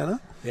Banksia Centre,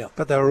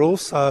 but there are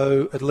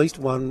also at least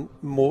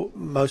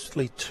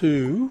mostly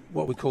two,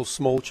 what we call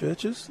small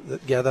churches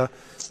that gather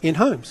in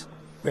homes.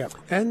 Yeah.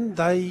 And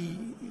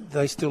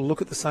they still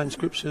look at the same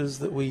scriptures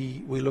that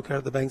we look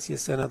at the Banksia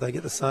Centre. They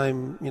get the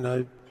same,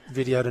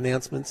 videoed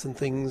announcements and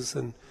things,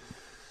 and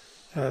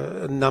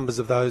numbers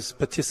of those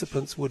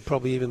participants would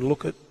probably even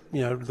look at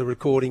the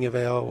recording of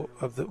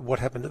what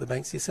happened at the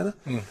Banksia Centre.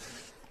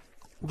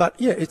 But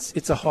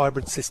it's a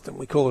hybrid system.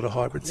 We call it a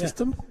hybrid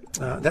system.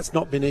 That's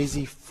not been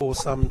easy for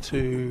some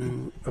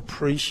to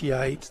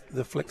appreciate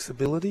the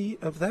flexibility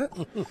of that.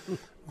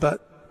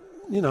 But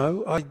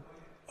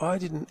I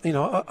didn't.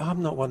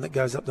 I'm not one that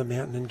goes up the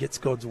mountain and gets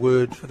God's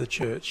word for the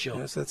church.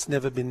 So that's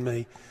never been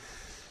me.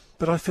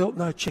 But I felt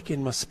no check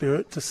in my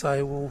spirit to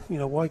say, well,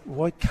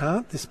 why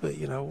can't this be?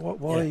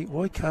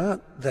 Why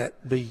can't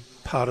that be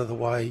part of the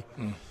way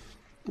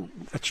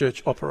a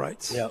church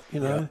operates?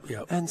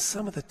 And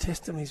some of the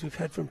testimonies we've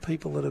had from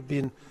people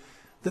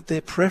that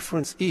their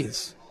preference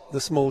is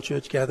the small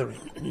church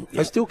gathering.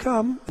 They still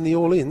come in the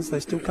all-ins. They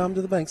still come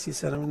to the Banksia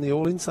Centre in the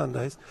all-in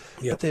Sundays.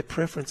 But their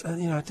preference,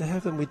 and to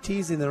have them with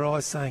tears in their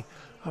eyes saying,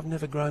 I've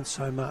never grown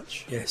so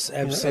much. Yes, you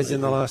know, absolutely. as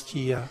in the last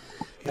year.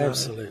 You know.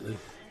 Absolutely.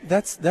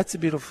 That's a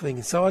beautiful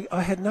thing. So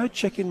I had no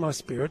check in my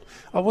spirit.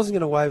 I wasn't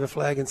going to wave a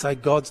flag and say,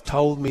 God's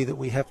told me that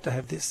we have to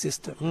have this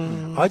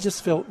system. I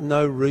just felt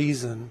no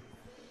reason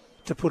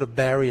to put a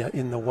barrier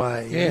in the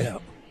way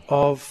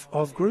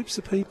of groups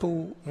of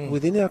people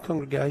within our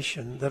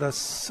congregation that are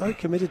so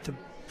committed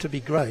to be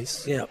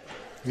grace,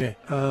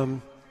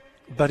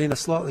 but in a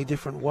slightly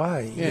different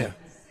way. Yeah,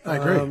 I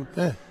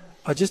agree.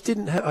 I just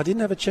didn't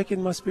have a check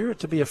in my spirit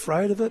to be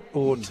afraid of it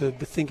or to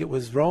think it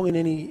was wrong in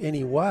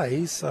any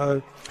way.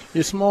 So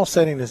your small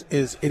setting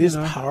is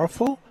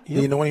powerful.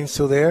 The anointing's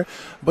still there,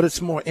 but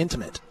it's more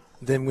intimate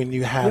than when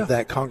you have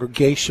that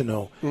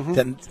congregational.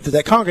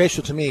 That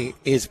congregational to me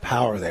is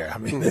power there. I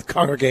mean, the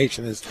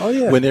congregation is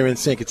when they're in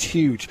sync, it's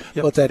huge.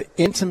 But that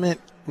intimate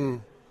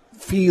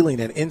feeling,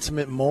 that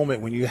intimate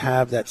moment when you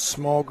have that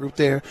small group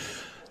there.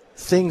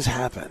 Things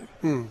happen.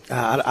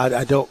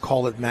 I don't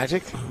call it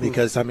magic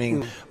because, I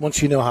mean,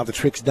 once you know how the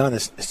trick's done,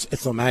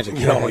 it's no magic.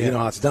 You know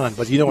how it's done,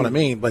 but you know what I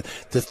mean. But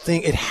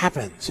it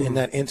happens in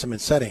that intimate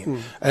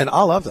setting. And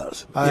I love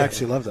those. I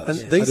actually love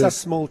those. And these are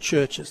small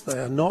churches. They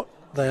are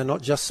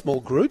not just small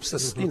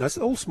groups. You know,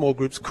 all small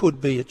groups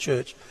could be a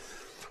church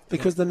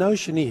because the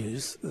notion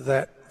is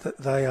that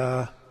they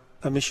are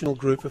a missional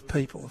group of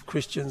people, of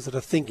Christians that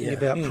are thinking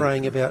about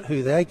praying about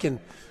who they can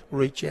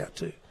reach out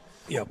to.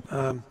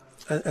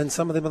 And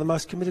some of them are the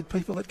most committed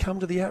people that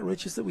come to the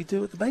outreaches that we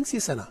do at the Banksia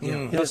Centre.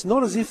 You know, it's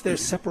not as if they're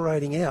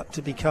separating out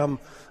to become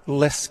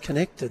less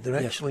connected. They're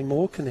actually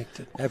more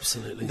connected.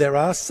 Absolutely. There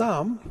are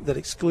some that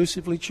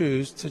exclusively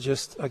choose to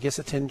just, I guess,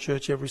 attend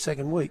church every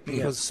second week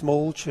because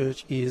small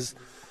church is,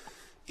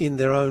 in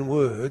their own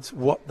words,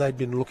 what they'd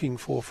been looking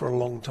for a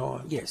long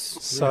time. Yes.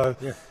 So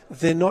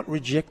they're not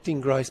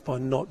rejecting grace by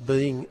not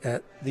being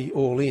at the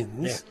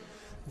all-ins.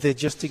 They're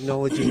just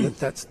acknowledging that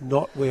that's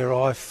not where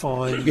I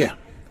find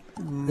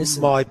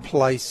my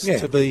place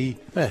to be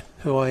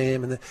who I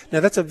am. And now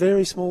that's a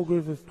very small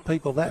group of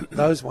people,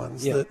 those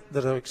ones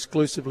that are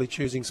exclusively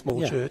choosing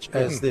small church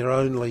as their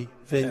only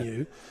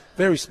venue.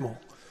 Very small.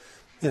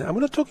 You know, and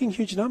we're not talking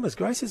huge numbers.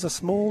 Grace is a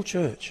small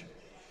church.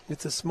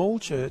 It's a small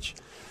church.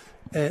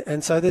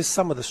 And so there's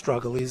some of the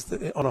struggle is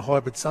that on a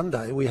hybrid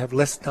Sunday we have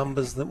less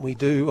numbers than we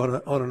do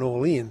on an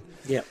all-in.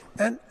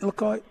 And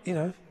look, I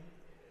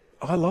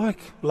like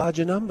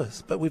larger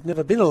numbers, but we've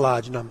never been a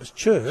large numbers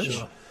church.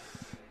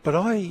 But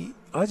I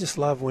just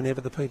love whenever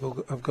the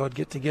people of God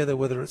get together,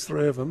 whether it's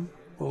 3 of them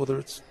or whether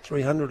it's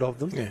 300 of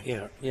them.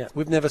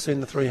 We've never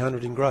seen the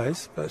 300 in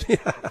Grace, but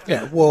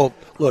well,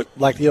 look,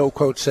 like the old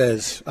quote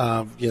says,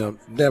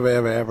 never,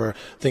 ever, ever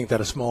think that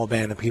a small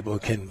band of people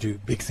can do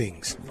big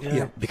things.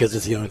 Because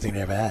it's the only thing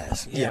they ever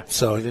ask.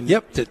 So,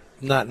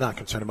 not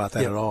concerned about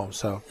that at all.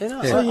 So, so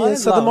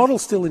the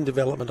model's still in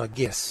development, I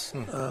guess.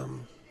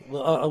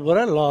 Well, what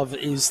I love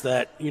is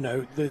that,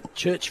 the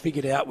church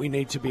figured out we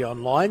need to be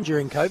online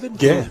during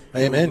COVID.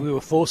 Amen. We were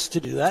forced to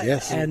do that.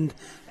 Yes.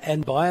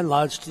 And by and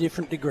large, to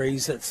different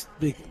degrees, that's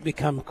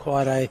become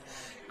quite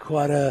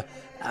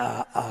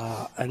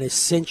an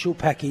essential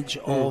package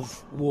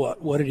of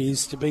what it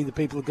is to be the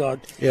people of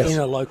God in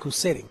a local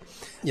setting.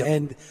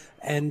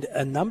 And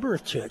a number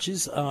of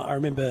churches, I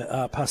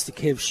remember Pastor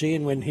Kev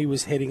Sheehan, when he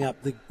was heading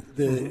up the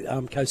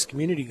Coast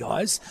Community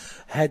guys,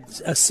 had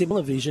a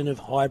similar vision of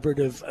hybrid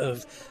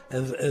of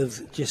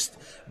just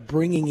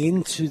bringing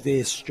into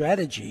their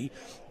strategy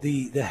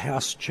the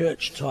house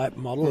church type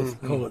model,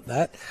 call it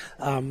that.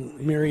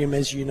 Miriam,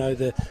 as you know,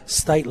 the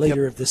state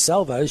leader of the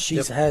Salvos,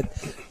 she's had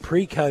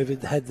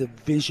pre-COVID had the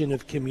vision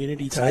of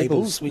community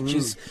tables, which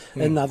is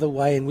another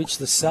way in which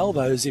the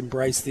Salvos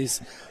embrace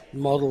this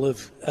model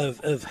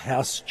of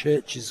house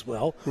church as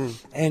well.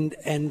 And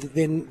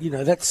then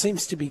that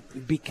seems to be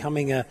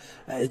becoming a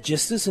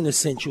just as an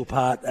essential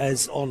part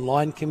as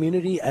online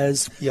community,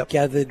 as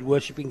gathered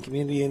worshiping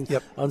community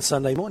on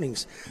Sunday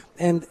mornings.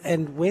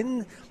 And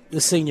when the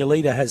senior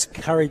leader has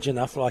courage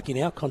enough, like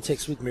in our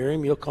context with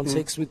Miriam, your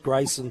context with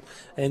Grace and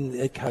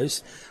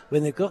Coast,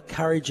 when they've got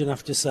courage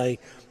enough to say,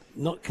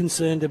 not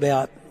concerned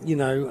about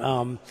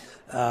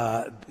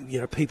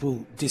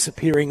people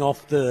disappearing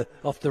off the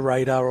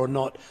radar or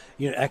not,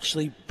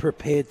 actually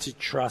prepared to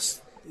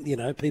trust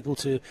people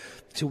to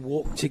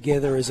walk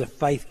together as a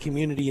faith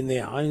community in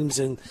their homes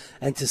and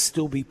to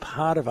still be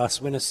part of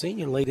us. When a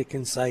senior leader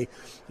can say,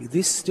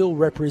 this still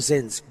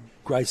represents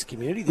Grace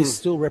Community, this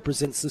still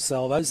represents the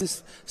Salvos,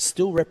 this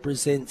still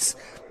represents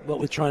what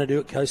we're trying to do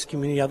at Coast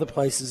Community, other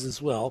places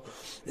as well,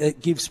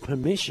 it gives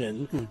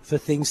permission for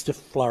things to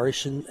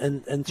flourish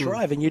and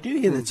thrive. And you do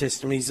hear the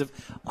testimonies of,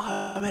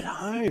 I'm at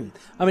home.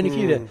 I mean, if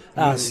you'd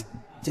ask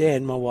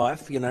Dan, my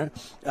wife,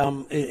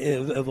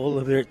 of all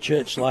of her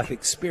church life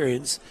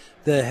experience,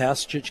 the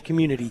house church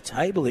community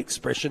table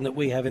expression that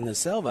we have in the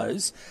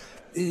Salvos,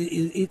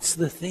 it's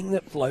the thing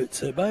that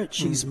floats her boat.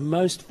 She's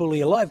most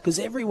fully alive because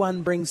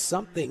everyone brings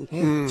something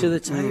to the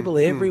table.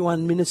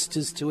 Everyone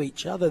ministers to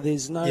each other.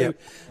 There's no,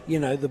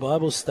 the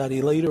Bible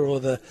study leader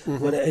or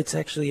it's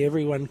actually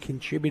everyone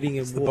contributing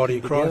and the body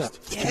of Christ.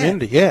 Yeah.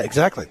 Community, yeah,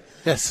 exactly.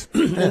 Yes.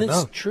 And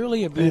it's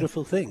truly a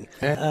beautiful thing.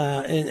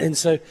 Yeah. And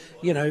so,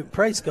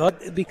 praise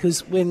God,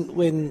 because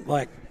when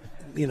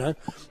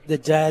the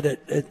dad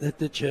at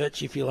the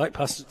church, if you like,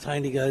 Pastor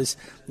Taney goes,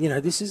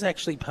 this is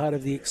actually part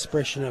of the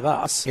expression of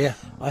us. Yeah.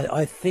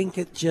 I think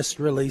it just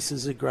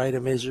releases a greater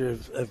measure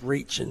of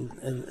reach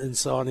and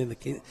so on in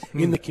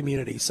the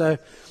community. So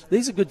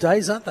these are good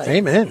days, aren't they?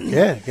 Amen.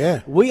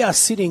 Yeah. We are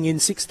sitting in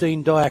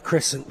 16 Dyer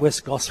Crescent,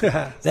 West Gosford.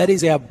 That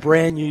is our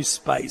brand new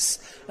space.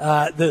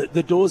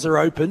 The doors are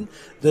open.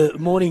 The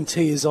morning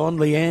tea is on.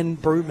 Leanne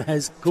Broom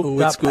has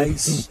cooked up a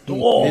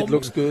storm. It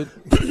looks good.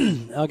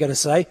 I got to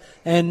say,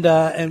 and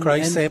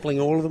Craig's sampling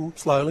all of them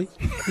slowly.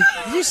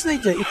 You just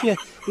need to if you're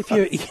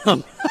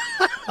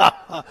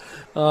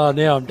oh,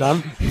 now I'm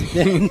done.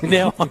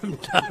 Now I'm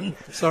done.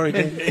 Sorry,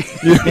 Dan.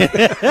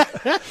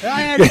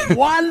 I had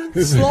one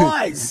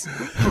slice.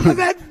 I've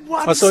had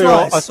one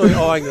slice. I saw you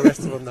eyeing the rest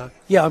of them, though.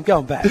 Yeah, I'm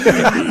going back.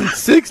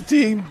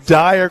 16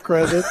 Dyer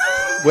Crescent,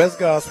 West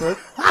Gosford.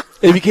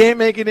 If you can't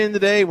make it in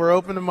today, we're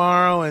open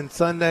tomorrow and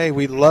Sunday.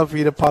 We'd love for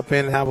you to pop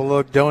in and have a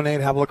look, donate,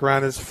 have a look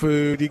around. There's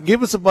food. You can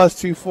give us a buzz,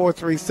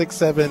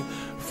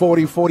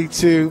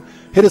 243-67-4042.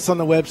 Hit us on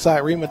the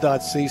website,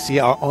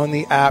 rema.cc, or on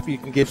the app. You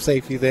can give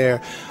safely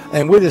there.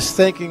 And we're just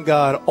thanking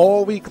God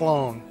all week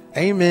long.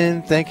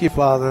 Amen. Thank you,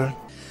 Father.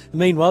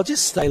 Meanwhile,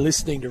 just stay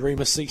listening to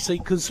Rema CC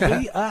because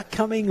we are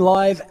coming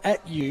live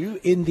at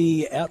you in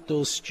the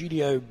outdoor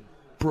studio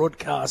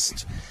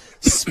broadcast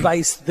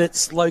space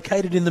that's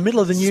located in the middle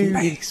of the new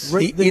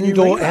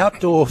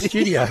indoor-outdoor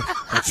studio.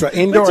 That's right,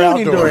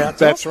 indoor-outdoor.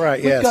 That's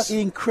right, yes. We've got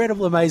the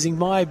incredible, amazing,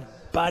 my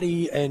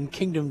buddy and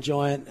kingdom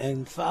giant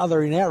and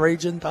father in our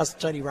region, Pastor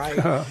Tony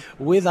Ray,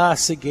 with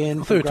us again.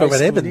 I thought we were talking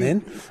about Eben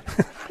then.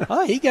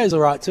 Oh, he goes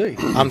all right too.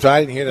 I'm sorry, I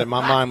didn't hear that.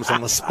 My mind was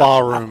on the spa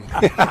room.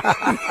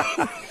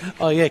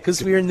 Oh, yeah,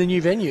 because we're in the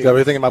new venue. So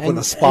we're thinking about putting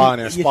a spa in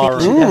there, spa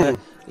room.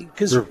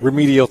 Because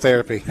remedial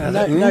therapy.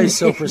 No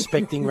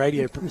self-respecting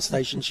radio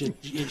station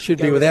should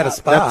be without a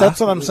spa. That's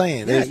what I'm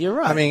saying. Yeah, you're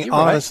right. I mean, you're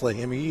honestly,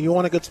 right. I mean, you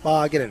want a good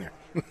spa, get in there.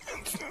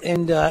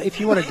 And if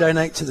you want to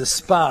donate to the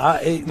spa,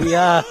 we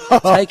are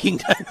taking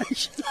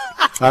donations.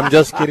 I'm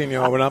just kidding you.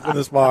 We're not putting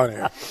the spa in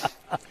there.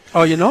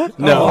 Oh, you're not?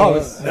 No. I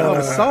was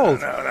sold.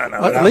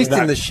 No. At least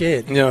in the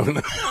shed. No.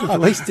 At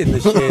least in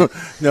the shed.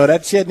 No,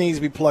 that shed needs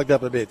to be plugged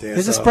up a bit there.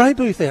 There's a spray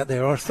booth out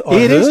there.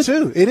 It is,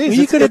 too. It is. Well,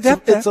 you could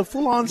adapt that. It's a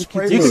full-on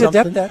spray booth. You could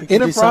adapt that.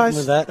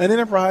 Enterprise. An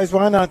enterprise.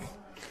 Why not?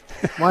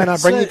 Why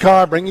not? Bring your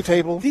car, bring your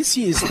table. This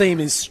year's theme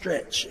is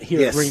stretch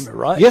here at Rema,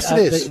 right? Yes, it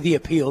is. The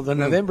appeal, the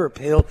November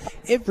appeal.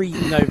 Every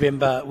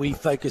November we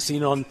focus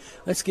in on,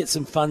 let's get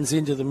some funds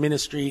into the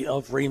ministry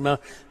of Rema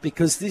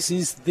because this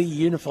is the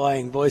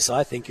unifying voice,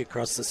 I think,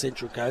 across the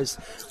Central Coast.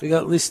 We've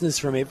got listeners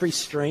from every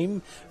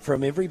stream,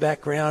 from every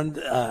background,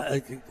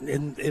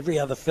 and every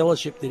other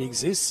fellowship that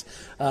exists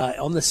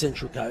on the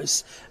Central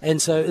Coast.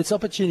 And so it's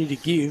opportunity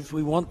to give.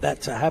 We want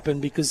that to happen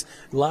because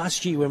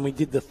last year when we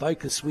did the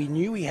focus, we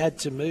knew we had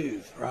to move.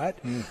 Right,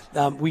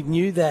 we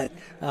knew that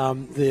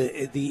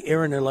the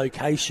Erina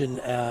location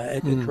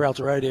at the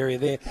Peralta Road area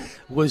there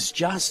was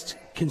just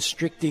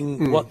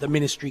constricting what the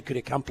ministry could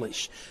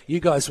accomplish. You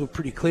guys were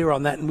pretty clear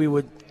on that, and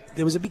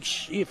there was a big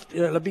shift,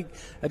 a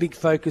big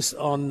focus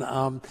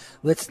on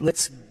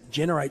let's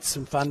generate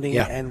some funding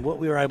and what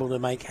we were able to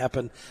make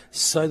happen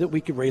so that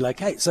we could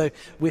relocate. So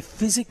we're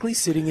physically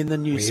sitting in the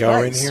new space,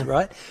 are in here.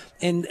 right?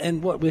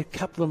 And we're a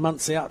couple of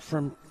months out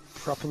from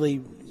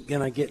properly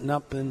getting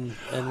up and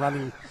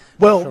running.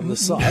 Well, from the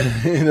side.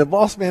 The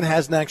boss man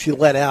hasn't actually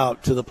let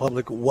out to the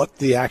public what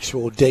the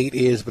actual date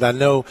is, but I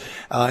know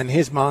in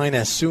his mind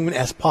as soon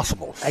as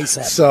possible.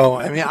 ASAP. So,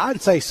 I mean,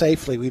 I'd say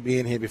safely we'd be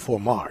in here before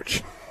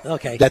March.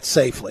 Okay. That's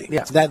safely.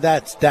 Yeah.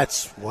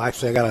 That's well,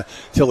 actually, I got to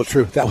tell the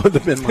truth. That would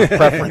have been my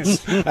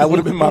preference. That would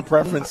have been my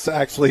preference to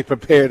actually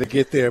prepare to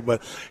get there,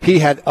 but he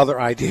had other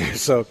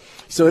ideas. So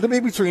it'll be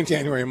between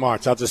January and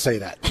March. I'll just say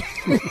that.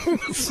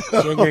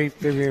 January,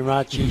 February,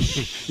 March.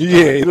 Yeah,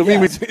 it'll be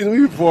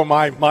before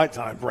my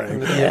time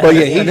frame. Yeah. But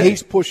yeah,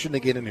 he's pushing to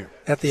get in here.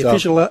 At the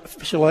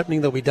official opening,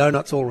 there'll be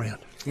donuts all around.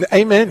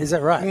 Amen. Is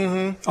that right?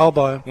 Mm-hmm. I'll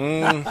buy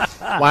them.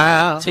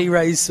 Wow.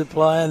 T-Ray's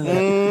supplying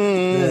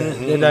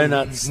the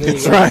donuts.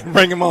 That's right.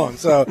 Bring them on.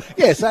 So,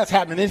 yes, that's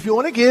happening. If you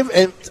want to give,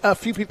 and a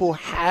few people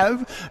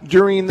have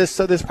during this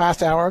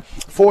past hour,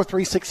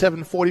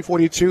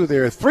 436-740-42.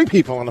 There are 3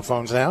 people on the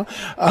phones now.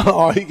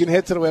 Or you can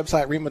head to the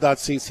website,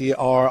 rema.cc,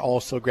 or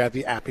also grab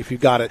the app if you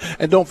got it.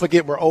 And don't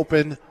forget, we're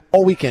open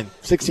all weekend,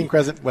 16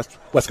 Crescent, West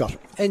Gosford.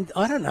 And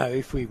I don't know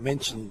if we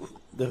mentioned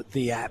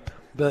the app,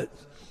 but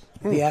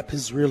The app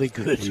is really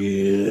good.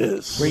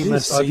 Yes. Rima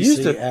I've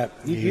used CC it. app.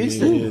 You've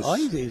used Yes. it?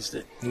 I've used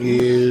it.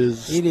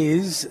 Yes. It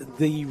is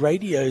the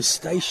radio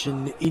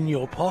station in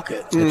your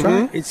pocket. That's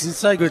right. It's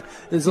so good.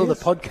 There's all the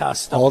podcast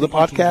stuff. All the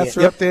that you can podcasts get.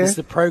 are up there. There's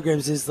the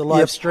programs. There's the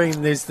live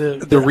stream. There's the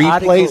replays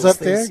articles, up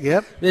there. there's-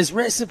 Yep. There's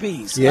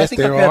recipes. Yes, I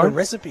think there I've got are. a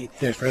recipe.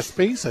 There's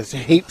recipes. There's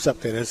heaps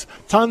up there. There's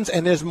tons,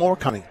 and there's more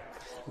coming.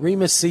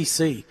 Rima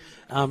CC.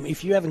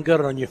 If you haven't got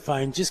it on your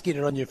phone, just get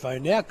it on your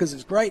phone now because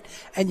it's great.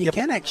 And you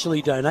can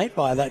actually donate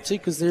via that too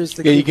because there's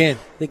the you can.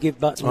 the give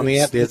button On the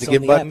app, there's it's the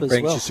give on button. app as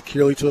Brings well. you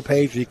securely to a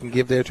page. You can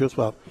give there too as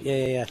well.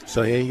 Yeah.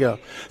 So here you go.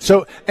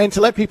 So, and to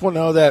let people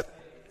know that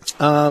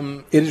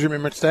it is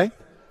Remembrance Day.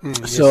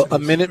 So a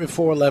minute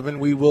before 11,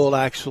 we will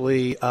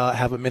actually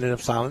have a minute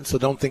of silence. So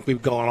don't think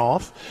we've gone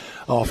off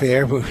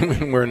air.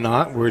 We're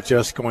not. We're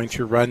just going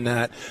to run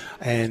that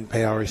and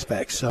pay our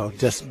respects. So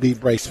just be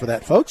braced for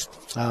that, folks.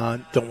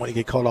 Don't want to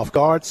get caught off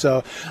guard.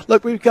 So,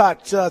 look, we've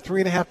got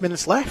 3.5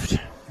 minutes left.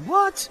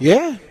 What?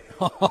 Yeah.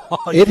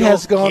 It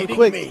has You're gone kidding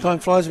quick. me. Time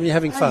flies when you're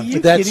having fun. you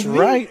That's kidding me?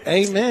 right.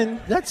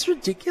 Amen. That's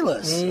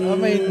ridiculous. I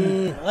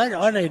mean,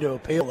 I need to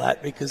appeal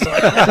that because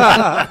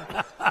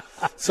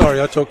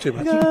Sorry, I talk too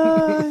much.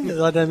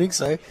 I don't think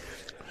so.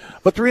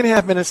 But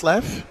 3.5 minutes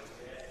left.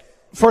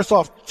 First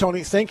off,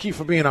 Tony, thank you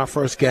for being our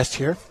first guest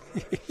here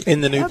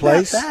in the new How about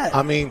place. that?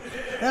 I mean,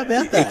 How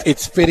about that?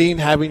 it's fitting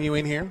having you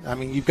in here. I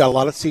mean, you've got a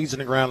lot of seeds in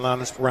the ground around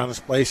this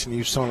place, and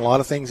you've sown a lot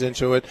of things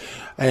into it.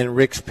 And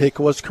Rick's pick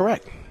was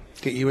correct.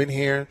 Get you in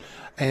here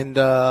and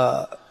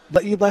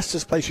let you bless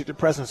this place with your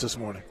presence this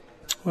morning.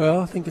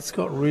 Well, I think it's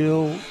got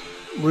real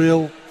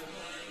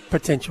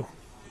potential.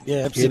 Yeah,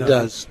 It absolutely.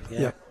 does.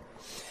 Yeah.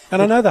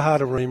 And I know the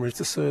heart of Rima is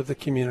to serve the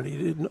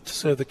community, not to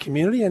serve the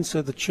community and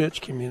serve the church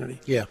community.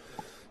 Yeah.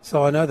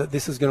 So I know that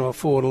this is going to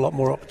afford a lot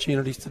more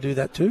opportunities to do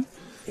that too.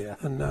 Yeah.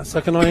 And so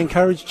can I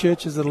encourage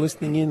churches that are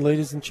listening in,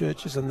 leaders in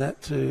churches and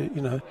that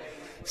to,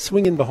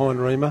 swing in behind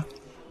Rima,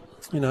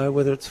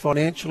 whether it's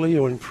financially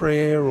or in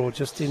prayer or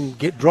just in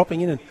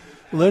dropping in and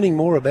learning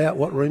more about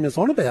what Rima's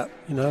on about,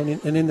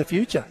 and in the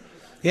future.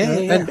 Yeah,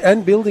 yeah.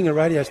 And building a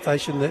radio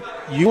station that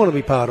you want to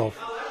be part of.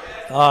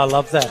 Oh, I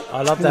love that.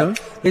 I love that. know?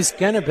 There's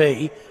going to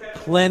be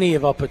plenty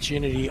of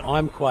opportunity,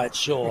 I'm quite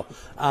sure,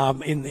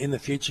 in the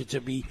future to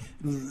be,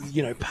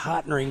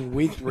 partnering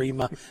with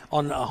Rima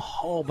on a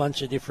whole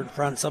bunch of different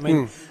fronts. I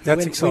mean,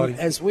 that's exciting.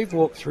 as we've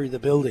walked through the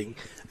building,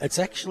 it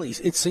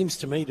seems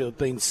to me to have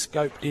been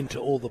scoped into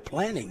all the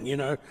planning,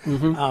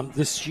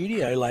 the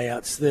studio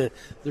layouts, the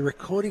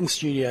recording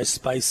studio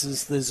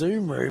spaces, the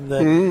Zoom room,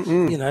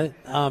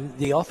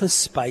 the office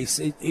space.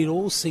 It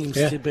all seems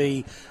to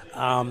be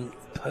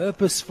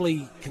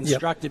purposefully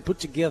constructed, put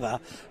together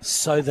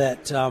so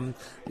that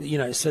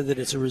so that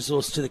it's a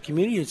resource to the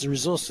community, it's a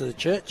resource to the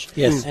church,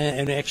 Yes.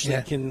 and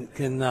actually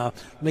can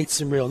meet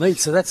some real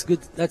needs. So that's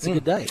good. That's a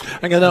good day.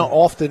 I know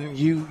often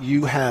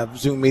you have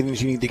Zoom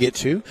meetings you need to get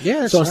to.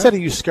 Yeah, that's so right. instead of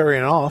you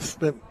scurrying off,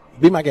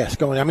 be my guest.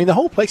 Go in. I mean, the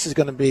whole place is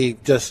going to be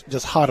just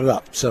hotted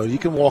up. So you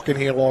can walk in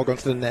here, log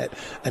onto the net,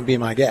 and be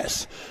my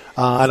guest.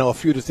 I know a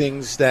few of the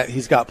things that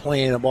he's got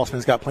planned, and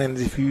Bossman's got planned.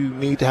 If you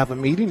need to have a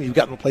meeting, you've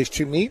got no place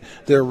to meet,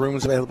 there are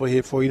rooms available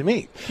here for you to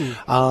meet.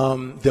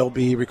 There'll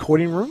be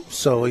recording rooms.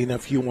 So,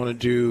 if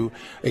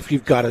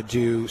you've got to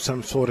do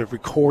some sort of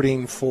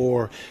recording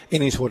for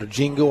any sort of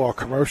jingle or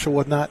commercial,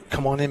 whatnot,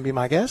 come on in, be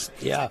my guest.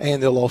 Yeah.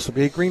 And there'll also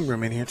be a green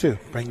room in here, too.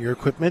 Bring your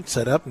equipment,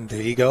 set up, and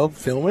there you go,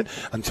 film it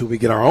until we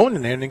get our own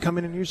in there, and then come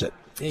in and use it.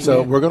 Amen.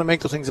 So we're going to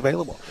make those things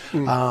available.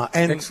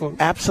 And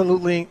Excellent.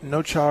 Absolutely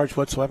no charge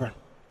whatsoever.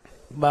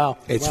 Wow,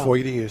 It's for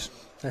you to use.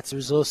 That's a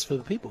resource for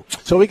the people.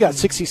 So we got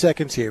 60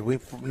 seconds here.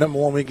 Number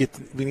one, we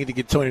need to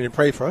get Tony to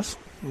pray for us.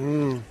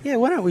 Yeah,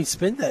 why don't we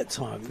spend that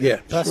time?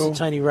 Yeah, Pastor sure.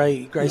 Tony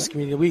Ray, Grace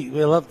Community.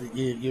 We love that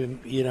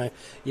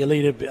you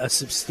lead a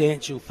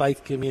substantial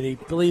faith community,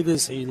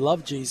 believers who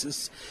love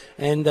Jesus,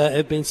 and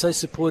have been so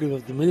supportive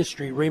of the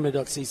ministry.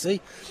 Rima.cc.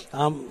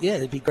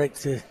 It'd be great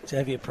to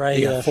have you pray.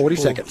 Yeah, 40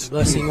 for seconds.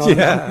 Blessing on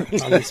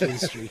this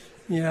ministry.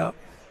 Yeah.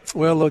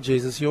 Well, Lord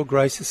Jesus, your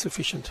grace is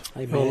sufficient.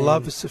 Amen. Your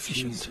love is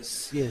sufficient.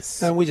 Jesus.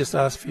 Yes. And we just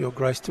ask for your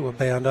grace to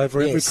abound over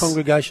every Yes.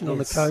 congregation on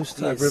the Yes. coast,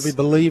 Yes. over every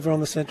believer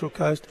on the Central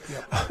Coast,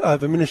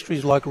 over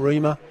ministries like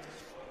Rima,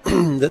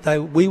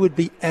 that we would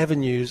be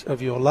avenues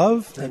of your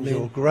love and Amen.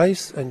 your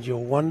grace and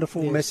your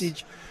wonderful Yes.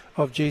 message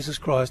of Jesus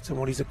Christ and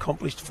what he's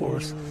accomplished for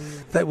us,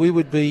 that we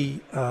would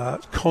be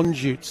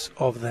conduits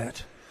of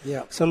that.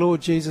 Yeah. So,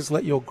 Lord Jesus,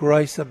 let your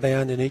grace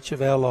abound in each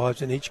of our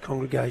lives, in each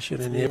congregation,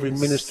 in every Yes.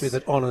 ministry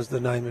that honours the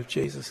name of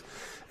Jesus.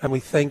 And we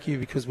thank you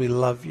because we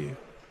love you.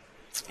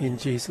 In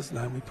Jesus'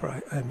 name we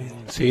pray. Amen.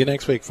 See you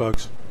next week,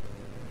 folks.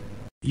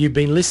 You've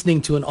been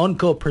listening to an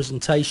Encore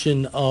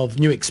presentation of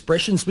New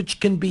Expressions, which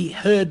can be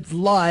heard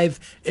live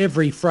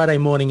every Friday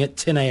morning at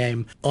 10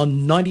 a.m.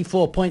 on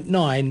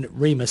 94.9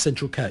 Rima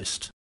Central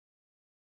Coast.